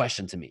was a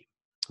question to me.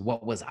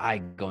 What was I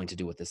going to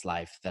do with this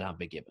life that I've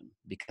been given?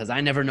 Because I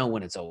never know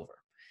when it's over.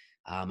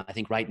 I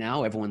think right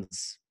now,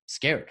 everyone's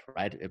scared,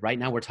 right? Right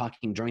now, we're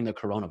talking during the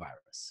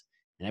coronavirus,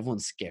 and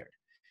everyone's scared.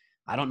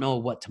 I don't know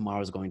what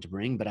tomorrow is going to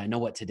bring, but I know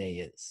what today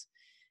is.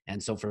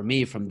 And so for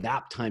me, from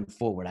that time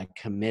forward, I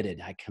committed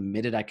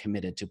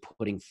to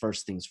putting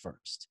first things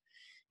first.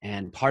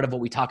 And part of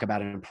what we talk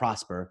about in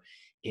Prosper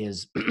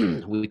is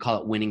we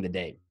call it winning the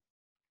day.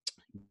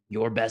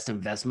 Your best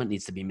investment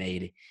needs to be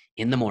made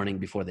in the morning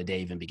before the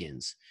day even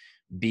begins.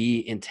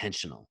 Be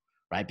intentional,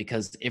 right?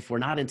 Because if we're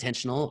not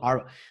intentional,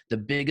 the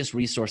biggest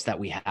resource that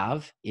we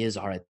have is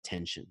our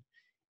attention.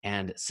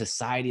 And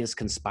society is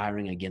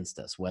conspiring against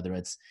us, whether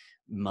it's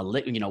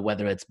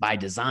whether it's by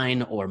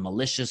design or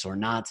malicious or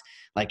not.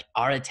 Like,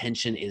 our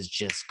attention is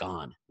just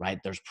gone, right?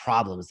 There's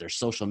problems, there's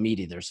social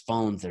media, there's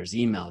phones, there's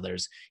email,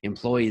 there's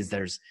employees,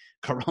 there's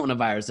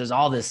coronavirus, there's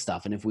all this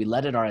stuff. And if we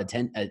let it, our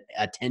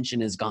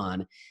attention is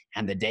gone,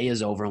 and the day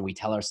is over, and we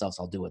tell ourselves,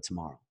 I'll do it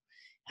tomorrow.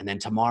 And then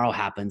tomorrow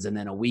happens, and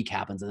then a week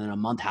happens, and then a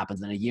month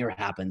happens, and a year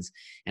happens.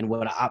 And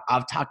what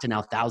I've talked to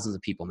now thousands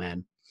of people,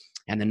 man.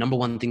 And the number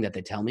one thing that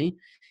they tell me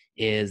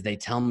is they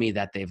tell me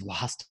that they've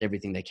lost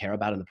everything they care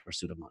about in the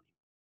pursuit of money.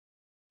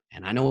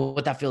 And I know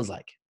what that feels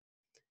like.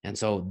 And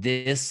so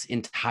this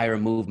entire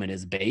movement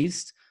is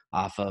based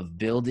off of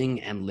building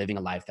and living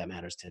a life that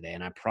matters today.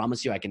 And I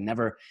promise you,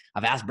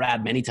 I've asked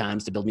Brad many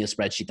times to build me a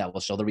spreadsheet that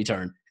will show the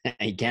return.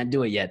 He can't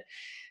do it yet.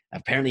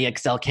 Apparently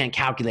Excel can't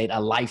calculate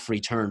a life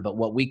return, but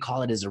what we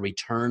call it is a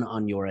return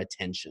on your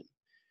attention,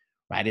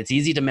 right? It's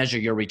easy to measure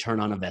your return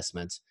on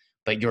investments,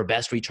 but your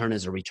best return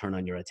is a return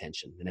on your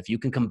attention. And if you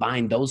can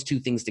combine those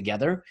two things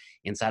together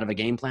inside of a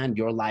game plan,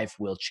 your life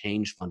will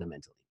change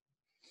fundamentally.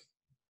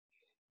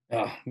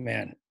 Oh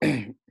man,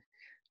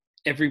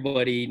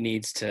 everybody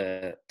needs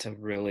to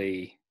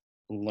really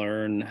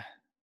learn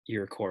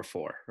your core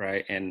four,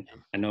 right? And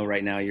I know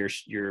right now your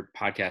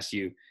podcast,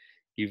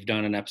 you've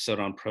done an episode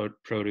on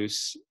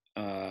produce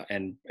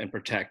and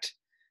protect.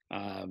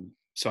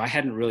 So I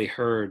hadn't really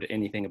heard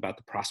anything about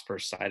the Prosper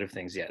side of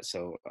things yet.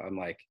 So I'm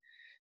like,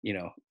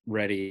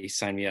 ready,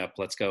 sign me up,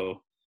 let's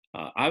go.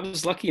 I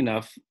was lucky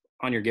enough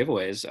on your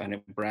giveaways,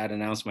 and Brad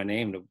announced my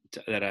name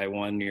that I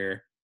won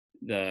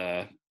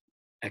the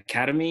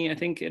Academy, I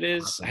think it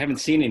is. Awesome. I haven't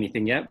seen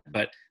anything yet,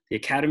 but the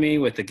Academy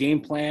with the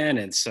game plan.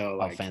 And so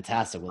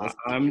fantastic. Well,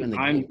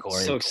 I'm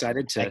so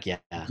excited to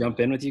jump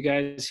in with you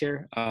guys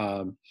here.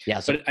 So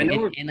but I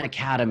know in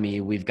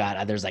Academy, we've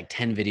got, there's like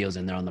 10 videos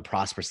in there on the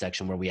Prosper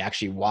section where we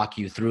actually walk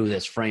you through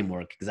this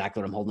framework,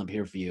 exactly what I'm holding up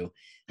here for you,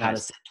 how to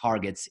set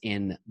targets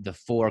in the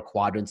 4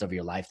 quadrants of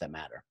your life that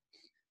matter.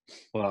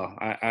 Well,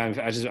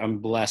 I'm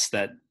blessed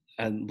that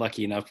I'm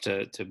lucky enough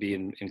to be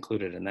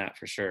included in that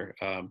for sure.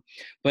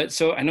 But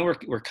so I know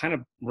we're kind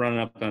of running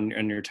up on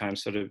your time,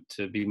 so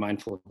to be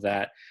mindful of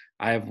that,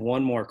 I have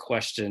one more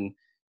question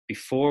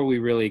before we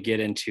really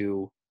get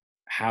into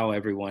how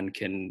everyone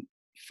can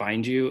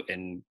find you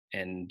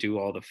and do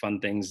all the fun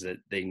things that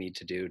they need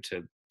to do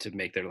to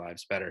make their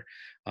lives better.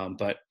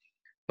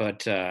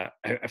 But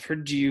I've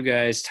heard you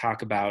guys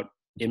talk about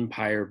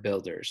empire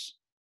builders,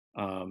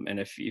 and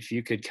if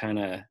you could kind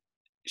of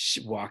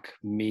walk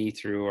me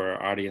through or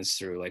our audience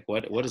through, like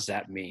what does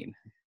that mean?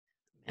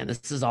 And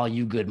this is all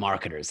you good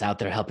marketers out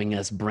there helping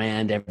us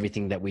brand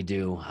everything that we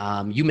do.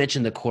 You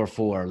mentioned the core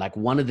 4. Like,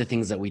 one of the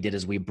things that we did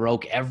is we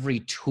broke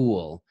every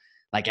tool,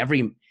 like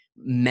every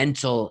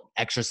mental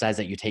exercise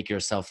that you take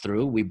yourself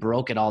through, we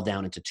broke it all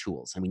down into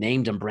tools, and we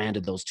named and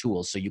branded those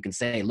tools. So you can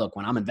say, look,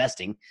 when I'm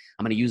investing,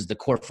 I'm going to use the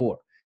core 4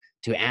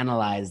 to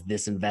analyze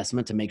this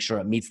investment to make sure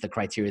it meets the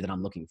criteria that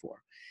I'm looking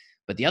for.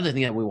 But the other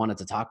thing that we wanted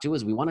to talk to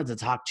is we wanted to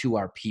talk to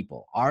our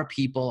people. Our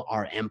people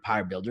are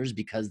empire builders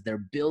because they're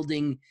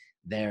building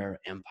their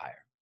empire.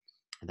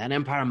 And that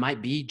empire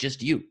might be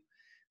just you.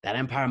 That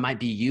empire might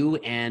be you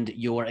and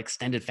your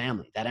extended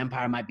family. That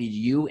empire might be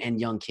you and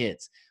young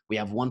kids. We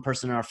have one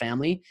person in our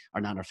family,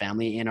 or not our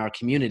family, in our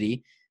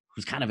community,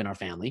 who's kind of in our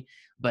family,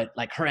 but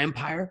like her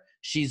empire,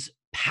 she's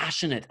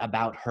passionate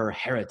about her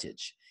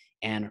heritage.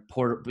 And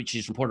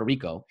she's from Puerto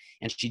Rico,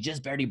 and she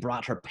just barely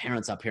brought her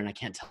parents up here. And I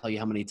can't tell you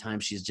how many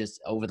times she's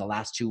just over the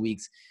last 2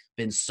 weeks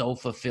been so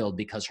fulfilled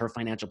because her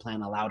financial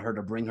plan allowed her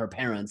to bring her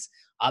parents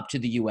up to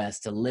the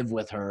US to live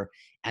with her.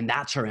 And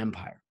that's her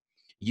empire.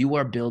 You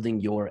are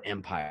building your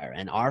empire,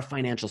 and our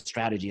financial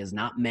strategy is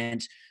not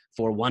meant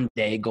for one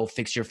day, go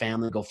fix your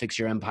family, go fix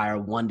your empire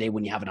one day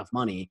when you have enough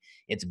money.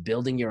 It's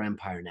building your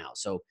empire now.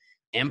 So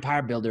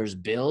empire builders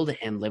build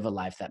and live a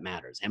life that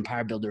matters.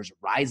 Empire builders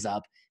rise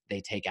up, they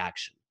take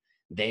action.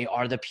 They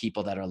are the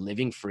people that are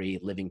living free,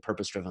 living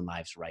purpose-driven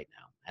lives right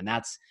now. And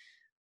that's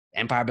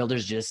empire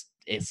builders.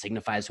 It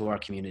signifies who our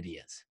community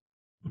is.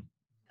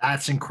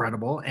 That's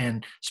incredible.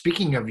 And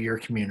speaking of your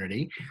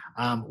community,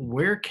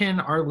 where can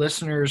our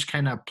listeners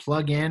kind of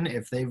plug in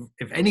if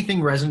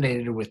anything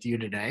resonated with you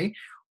today?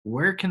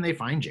 Where can they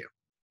find you?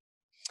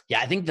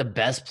 Yeah, I think the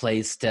best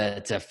place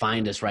to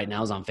find us right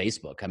now is on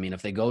Facebook. I mean,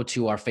 if they go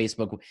to our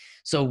Facebook,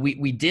 so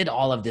we did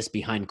all of this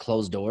behind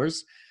closed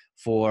doors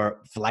for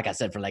like I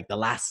said, for like the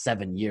last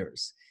 7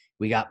 years.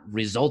 We got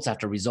results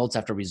after results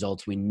after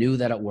results. We knew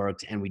that it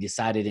worked, and we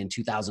decided in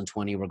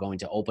 2020 we're going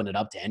to open it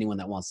up to anyone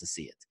that wants to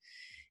see it.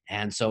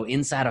 And so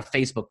inside of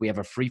Facebook, we have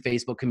a free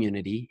Facebook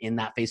community. In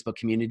that Facebook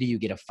community, you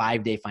get a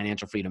 5-day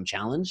financial freedom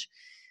challenge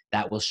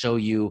that will show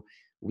you,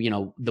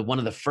 one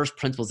of the first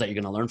principles that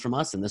you're going to learn from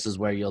us, and this is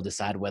where you'll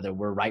decide whether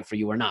we're right for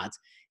you or not,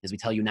 is we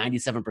tell you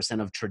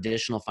 97% of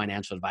traditional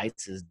financial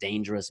advice is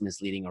dangerous,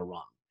 misleading, or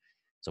wrong.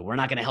 So we're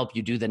not going to help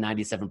you do the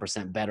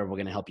 97% better. We're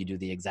going to help you do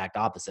the exact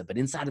opposite. But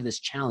inside of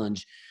this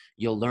challenge,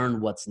 you'll learn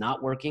what's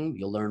not working.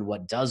 You'll learn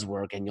what does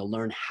work, and you'll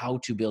learn how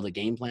to build a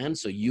game plan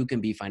so you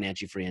can be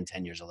financially free in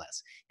 10 years or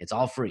less. It's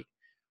all free,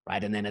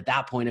 right? And then at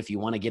that point, if you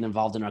want to get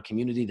involved in our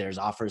community, there's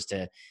offers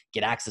to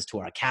get access to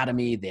our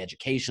academy, the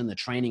education, the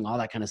training, all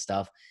that kind of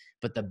stuff.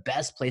 But the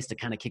best place to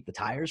kind of kick the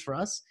tires for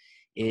us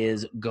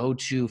is go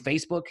to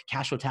Facebook,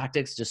 Cashflow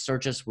Tactics, just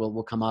search us,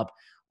 we'll come up,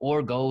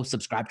 or go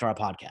subscribe to our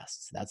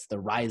podcasts. That's the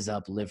Rise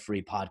Up, Live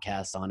Free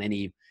podcast on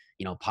any,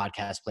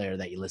 podcast player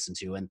that you listen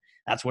to. And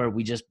that's where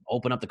we just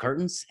open up the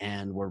curtains,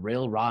 and we're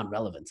real, raw, and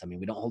relevant. I mean,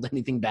 we don't hold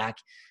anything back.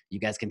 You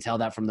guys can tell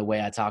that from the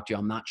way I talk to you.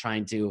 I'm not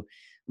trying to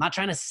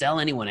sell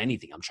anyone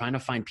anything. I'm trying to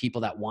find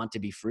people that want to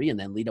be free and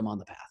then lead them on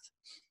the path.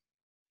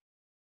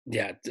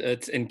 Yeah.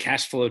 It's in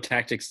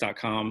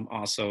cashflowtactics.com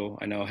also,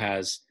 I know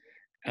has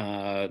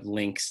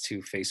links to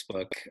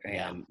Facebook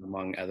and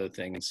among other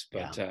things,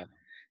 but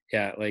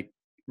like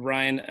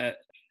Ryan,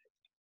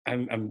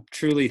 I'm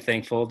truly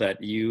thankful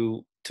that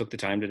you took the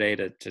time today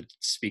to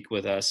speak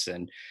with us,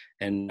 and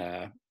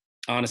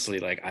honestly,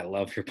 like, I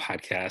love your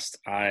podcast.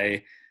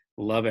 I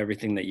love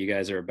everything that you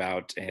guys are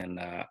about, and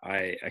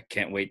I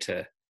can't wait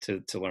to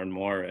learn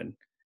more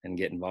and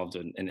get involved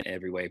in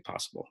every way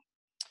possible.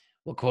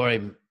 Well,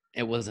 Corey,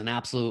 it was an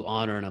absolute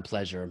honor and a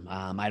pleasure.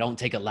 I don't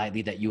take it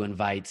lightly that you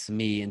invite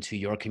me into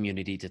your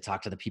community to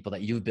talk to the people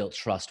that you've built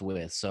trust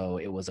with. So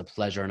it was a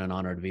pleasure and an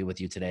honor to be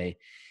with you today.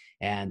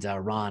 And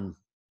Ron,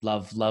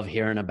 love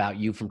hearing about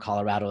you from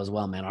Colorado as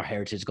well, man. Our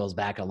heritage goes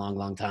back a long,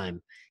 long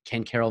time.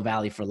 Ken Carroll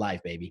Valley for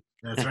life, baby.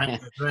 That's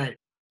right. That's right.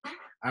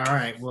 All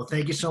right. Well,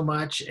 thank you so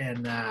much.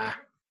 And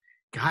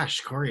gosh,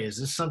 Corey, is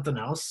this something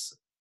else?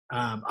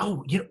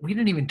 We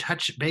didn't even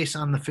touch base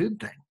on the food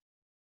thing.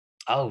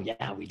 Oh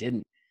yeah, we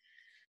didn't.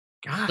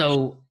 Gosh.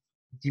 So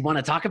do you want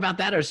to talk about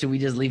that, or should we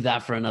just leave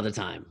that for another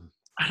time?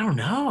 I don't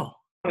know.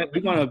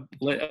 We want to,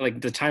 like,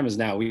 the time is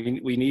now.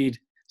 We need,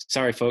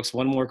 sorry folks,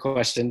 one more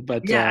question,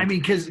 but yeah, I mean,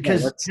 because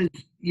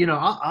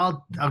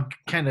I'll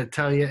kind of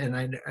tell you, and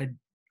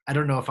I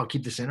don't know if I'll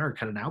keep this in or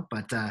cut it out,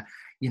 but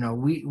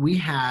we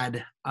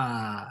had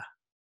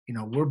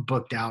we're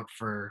booked out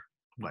for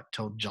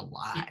till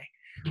July,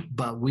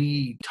 but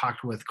we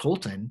talked with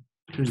Colton,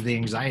 who's the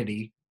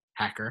anxiety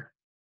hacker,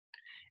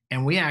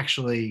 and we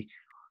actually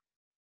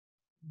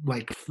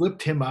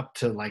flipped him up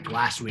to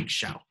last week's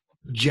show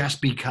just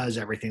because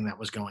everything that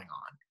was going on.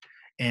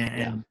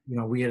 And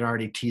we had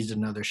already teased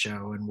another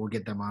show, and we'll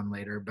get them on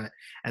later. But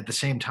at the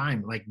same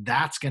time,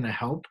 that's going to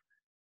help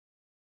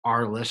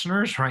our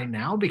listeners right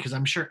now, because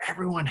I'm sure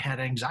everyone had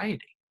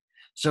anxiety.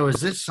 So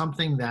is this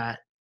something that,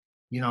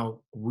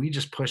 we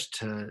just pushed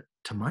to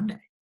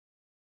Monday?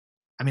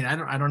 I mean,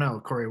 I don't know,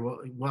 Corey,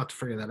 we'll have to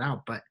figure that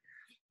out. But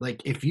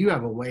if you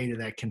have a way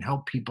that can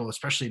help people,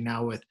 especially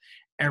now with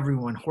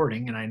everyone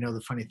hoarding, and I know the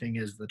funny thing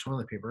is the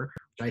toilet paper,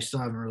 which I still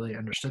haven't really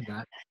understood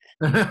that,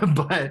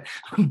 but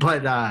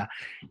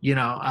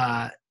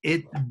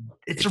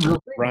it's a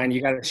real thing. Ryan,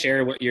 you got to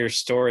share your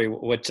story,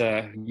 what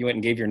you went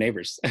and gave your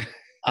neighbors.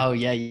 Oh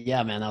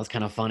yeah, man, that was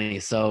kind of funny.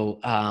 So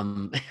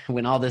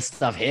when all this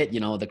stuff hit,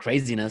 the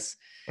craziness,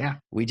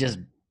 we just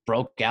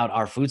broke out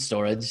our food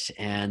storage,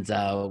 and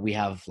we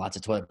have lots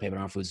of toilet paper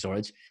in our food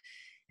storage.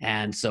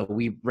 And so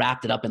we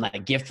wrapped it up in like a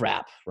gift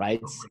wrap,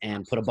 right?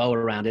 And put a bow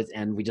around it.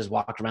 And we just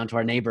walked around to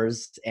our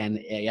neighbors, and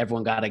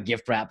everyone got a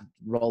gift wrap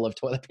roll of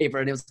toilet paper.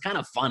 And it was kind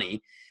of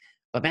funny.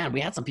 But man,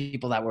 we had some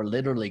people that were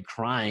literally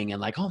crying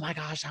and like, oh my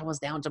gosh, I was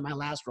down to my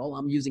last roll.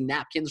 I'm using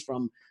napkins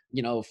from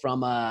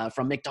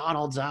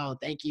McDonald's. Oh,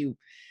 thank you.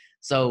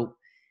 So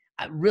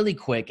really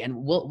quick, and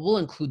we'll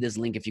include this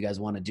link if you guys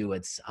want to do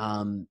it.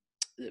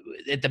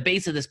 At the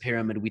base of this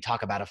pyramid, we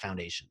talk about a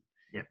foundation.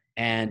 Yep.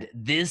 And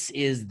this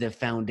is the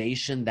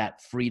foundation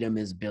that freedom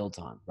is built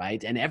on,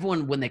 right? And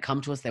everyone, when they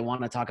come to us, they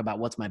want to talk about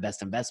what's my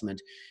best investment.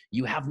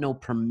 You have no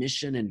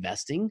permission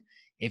investing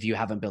if you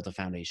haven't built a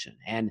foundation.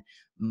 And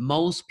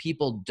most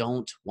people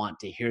don't want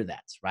to hear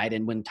that, right?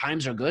 And when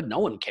times are good, no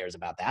one cares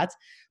about that.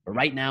 But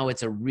right now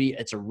it's a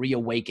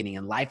reawakening,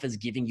 and life is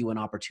giving you an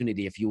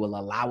opportunity if you will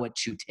allow it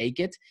to take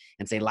it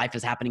and say, life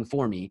is happening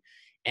for me.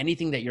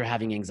 Anything that you're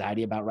having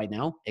anxiety about right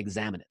now,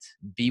 examine it,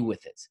 be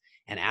with it,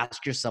 and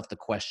ask yourself the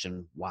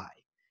question, why?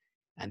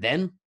 And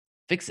then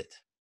fix it,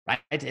 right?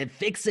 And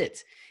fix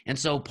it. And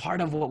so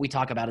part of what we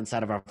talk about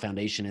inside of our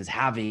foundation is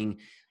having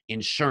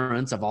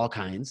insurance of all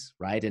kinds,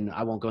 right? And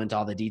I won't go into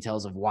all the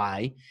details of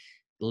why.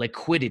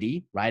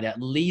 Liquidity, right?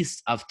 At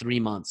least of 3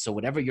 months. So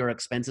whatever your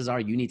expenses are,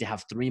 you need to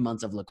have 3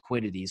 months of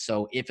liquidity.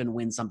 So if and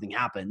when something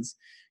happens,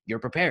 you're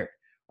prepared,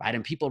 right?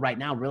 And people right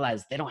now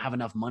realize they don't have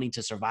enough money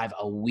to survive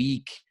a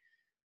week,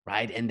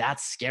 right? And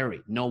that's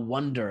scary. No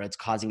wonder it's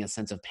causing a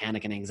sense of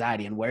panic and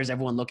anxiety. And where's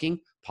everyone looking?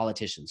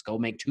 Politicians. Go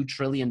make $2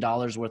 trillion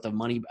worth of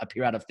money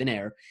appear out of thin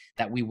air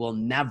that we will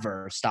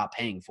never stop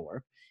paying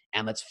for.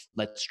 And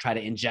let's try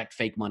to inject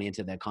fake money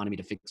into the economy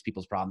to fix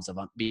people's problems of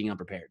being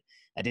unprepared.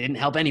 That didn't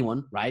help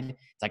anyone, right?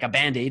 It's like a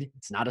Band-Aid.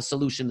 It's not a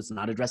solution. It's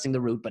not addressing the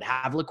root, but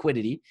have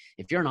liquidity.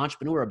 If you're an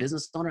entrepreneur or a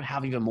business owner,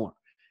 have even more,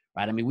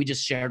 right? I mean, we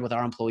just shared with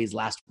our employees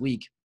last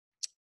week,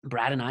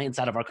 Brad and I,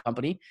 inside of our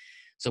company.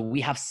 So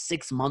we have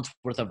 6 months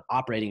worth of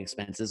operating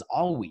expenses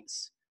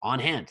always on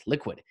hand,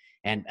 liquid.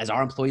 And as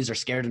our employees are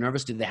scared and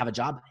nervous, do they have a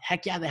job?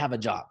 Heck yeah, they have a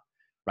job,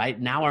 right?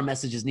 Now our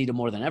message is needed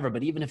more than ever.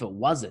 But even if it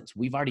wasn't,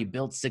 we've already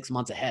built 6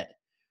 months ahead,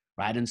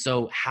 right? And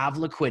so have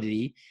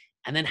liquidity,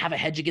 and then have a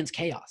hedge against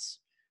chaos,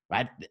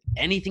 right?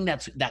 Anything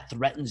that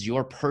threatens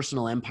your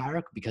personal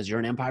empire, because you're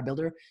an empire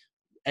builder,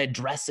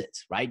 address it,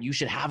 right? You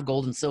should have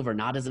gold and silver,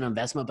 not as an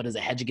investment, but as a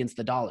hedge against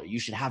the dollar. You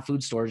should have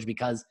food storage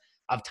because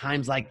of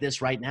times like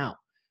this right now.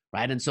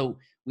 Right. And so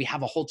we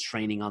have a whole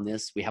training on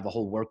this. We have a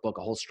whole workbook,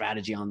 a whole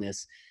strategy on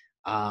this.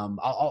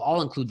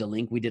 I'll include the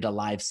link. We did a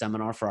live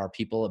seminar for our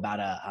people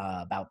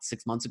about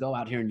 6 months ago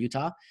out here in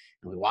Utah,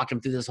 and we walked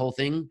them through this whole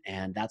thing.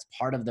 And that's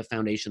part of the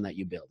foundation that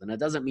you build. And it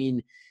doesn't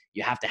mean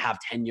you have to have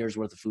 10 years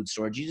worth of food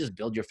storage. You just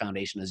build your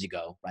foundation as you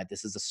go, right?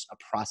 This is a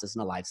process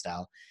and a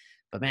lifestyle.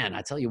 But man,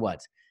 I tell you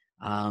what,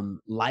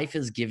 life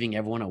is giving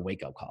everyone a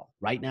wake-up call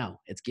right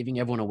now. It's giving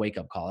everyone a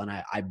wake-up call. And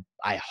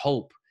I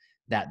hope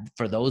that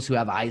for those who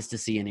have eyes to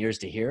see and ears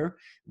to hear,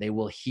 they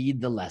will heed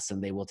the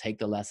lesson, they will take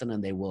the lesson,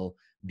 and they will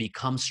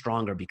become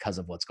stronger because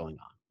of what's going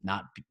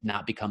on,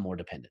 not become more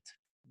dependent.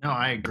 No,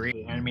 I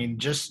agree. I mean,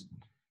 just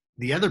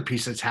the other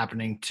piece that's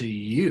happening to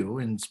you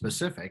in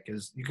specific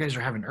is you guys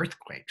are having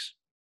earthquakes,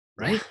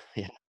 right?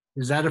 Yeah.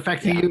 Is that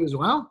affecting you as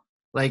well?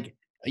 Like,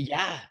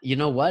 yeah, you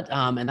know what?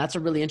 And that's a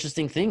really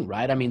interesting thing,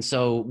 right? I mean,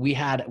 so we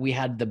had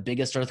the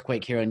biggest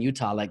earthquake here in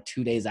Utah, like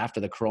 2 days after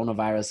the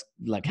coronavirus,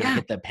 like kind of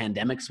hit the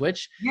pandemic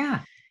switch.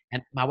 Yeah.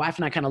 And my wife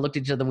and I kind of looked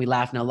at each other and we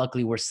laughed. Now,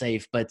 luckily we're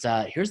safe, but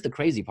here's the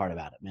crazy part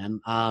about it,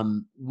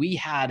 man. We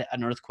had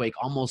an earthquake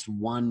almost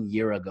 1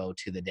 year ago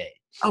to the day.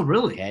 Oh,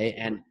 really? Okay.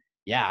 And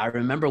yeah, I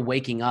remember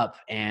waking up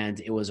and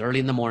it was early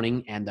in the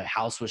morning and the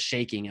house was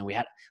shaking, and we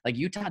had, like,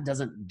 Utah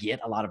doesn't get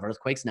a lot of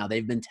earthquakes. Now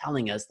they've been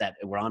telling us that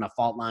we're on a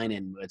fault line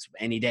and it's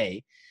any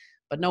day,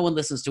 but no one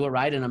listens to it.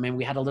 Right. And I mean,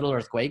 we had a little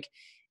earthquake,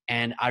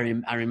 and I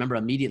remember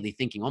immediately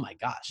thinking, oh my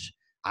gosh,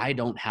 I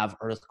don't have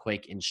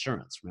earthquake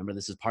insurance. Remember,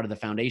 this is part of the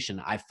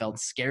foundation. I felt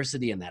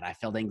scarcity in that. I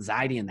felt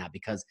anxiety in that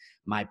because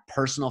my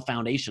personal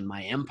foundation,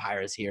 my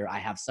empire is here. I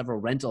have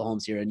several rental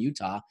homes here in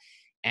Utah,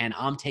 and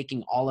I'm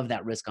taking all of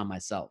that risk on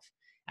myself.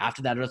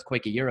 After that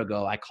earthquake a year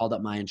ago, I called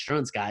up my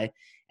insurance guy,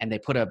 and they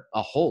put a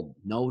hold,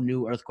 no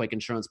new earthquake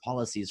insurance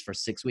policies for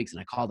 6 weeks.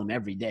 And I called them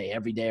every day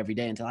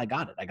until I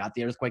got it. I got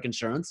the earthquake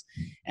insurance,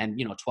 and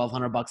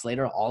 $1,200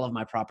 later, all of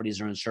my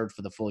properties are insured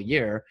for the full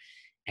year.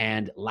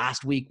 And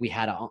last week we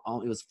had it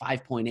was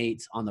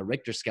 5.8 on the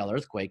Richter scale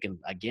earthquake. And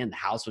again, the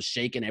house was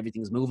shaking,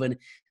 everything's moving,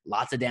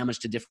 lots of damage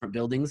to different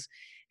buildings.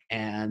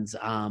 And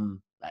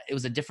it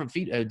was a different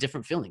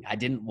feeling. I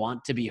didn't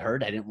want to be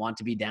hurt. I didn't want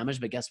to be damaged,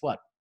 but guess what?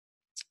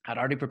 I'd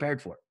already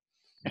prepared for it.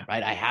 Yeah.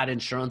 Right. I had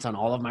insurance on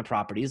all of my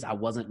properties. I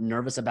wasn't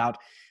nervous about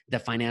the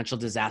financial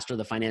disaster,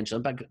 the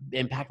financial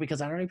impact,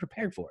 because I already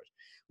prepared for it,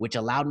 which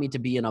allowed me to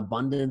be in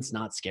abundance,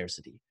 not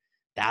scarcity.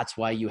 That's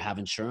why you have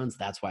insurance.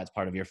 That's why it's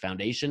part of your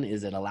foundation,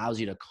 is it allows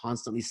you to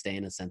constantly stay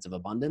in a sense of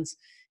abundance.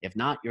 If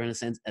not, you're in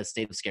a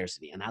state of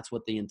scarcity. And that's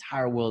what the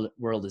entire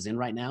world is in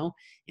right now,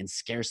 in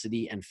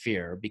scarcity and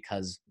fear,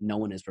 because no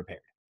one is prepared.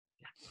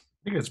 I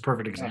think it's a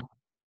perfect example.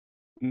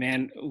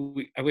 Man,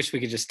 I wish we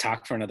could just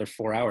talk for another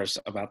 4 hours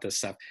about this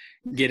stuff.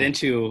 Get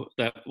into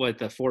the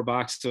 4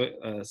 box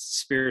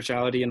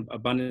spirituality and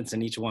abundance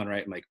in each one,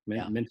 right? Like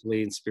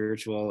mentally and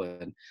spiritual,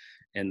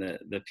 and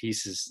the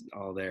pieces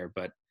all there.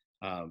 But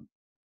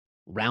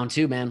round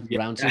 2, man.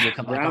 Round 2 will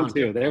come back on. Round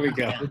 2. There we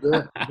go.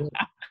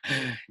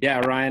 Yeah,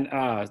 Ryan.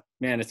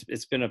 Man,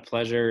 it's been a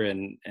pleasure,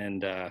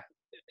 and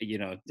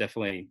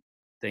definitely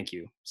thank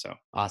you. So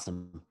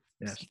awesome.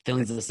 Yes.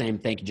 Feelings are the same.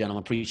 Thank you,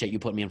 gentlemen. Appreciate you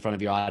putting me in front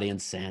of your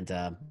audience, and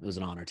it was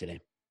an honor today.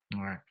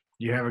 All right.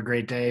 You have a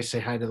great day. Say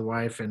hi to the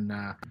wife, and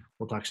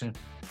we'll talk soon.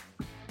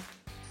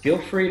 Feel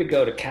free to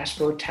go to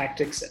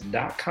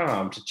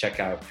cashflowtactics.com to check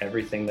out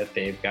everything that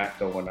they've got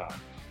going on.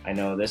 I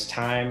know this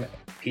time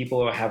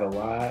people have a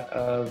lot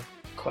of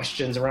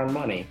questions around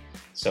money,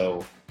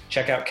 so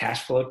check out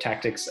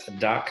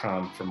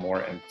cashflowtactics.com for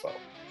more info.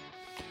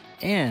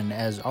 And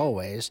as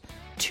always,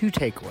 2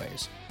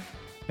 takeaways.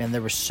 Man,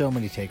 there were so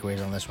many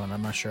takeaways on this one.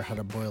 I'm not sure how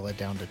to boil it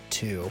down to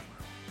 2.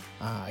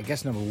 I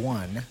guess number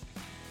 1,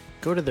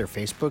 go to their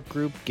Facebook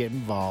group, get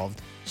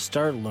involved,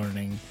 start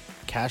learning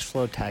cash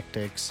flow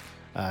tactics.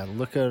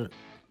 Look at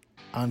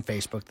on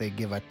Facebook. They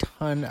give a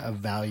ton of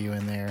value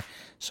in there.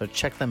 So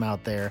check them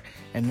out there.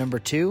 And number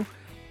 2,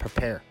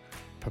 prepare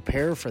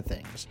for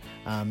things.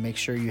 Make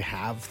sure you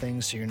have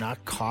things so you're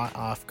not caught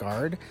off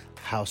guard,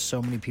 how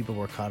so many people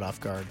were caught off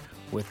guard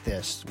with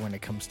this when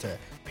it comes to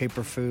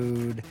paper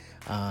food,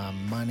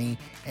 money,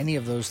 any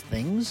of those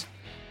things.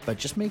 But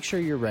just make sure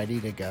you're ready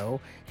to go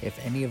if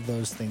any of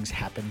those things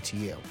happen to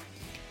you.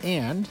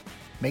 And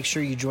make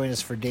sure you join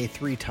us for day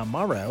 3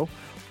 tomorrow,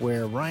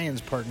 where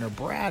Ryan's partner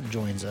Brad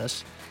joins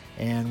us.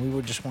 And we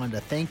would just wanted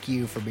to thank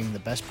you for being the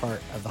best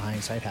part of the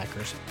Hindsight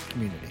Hackers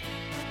community.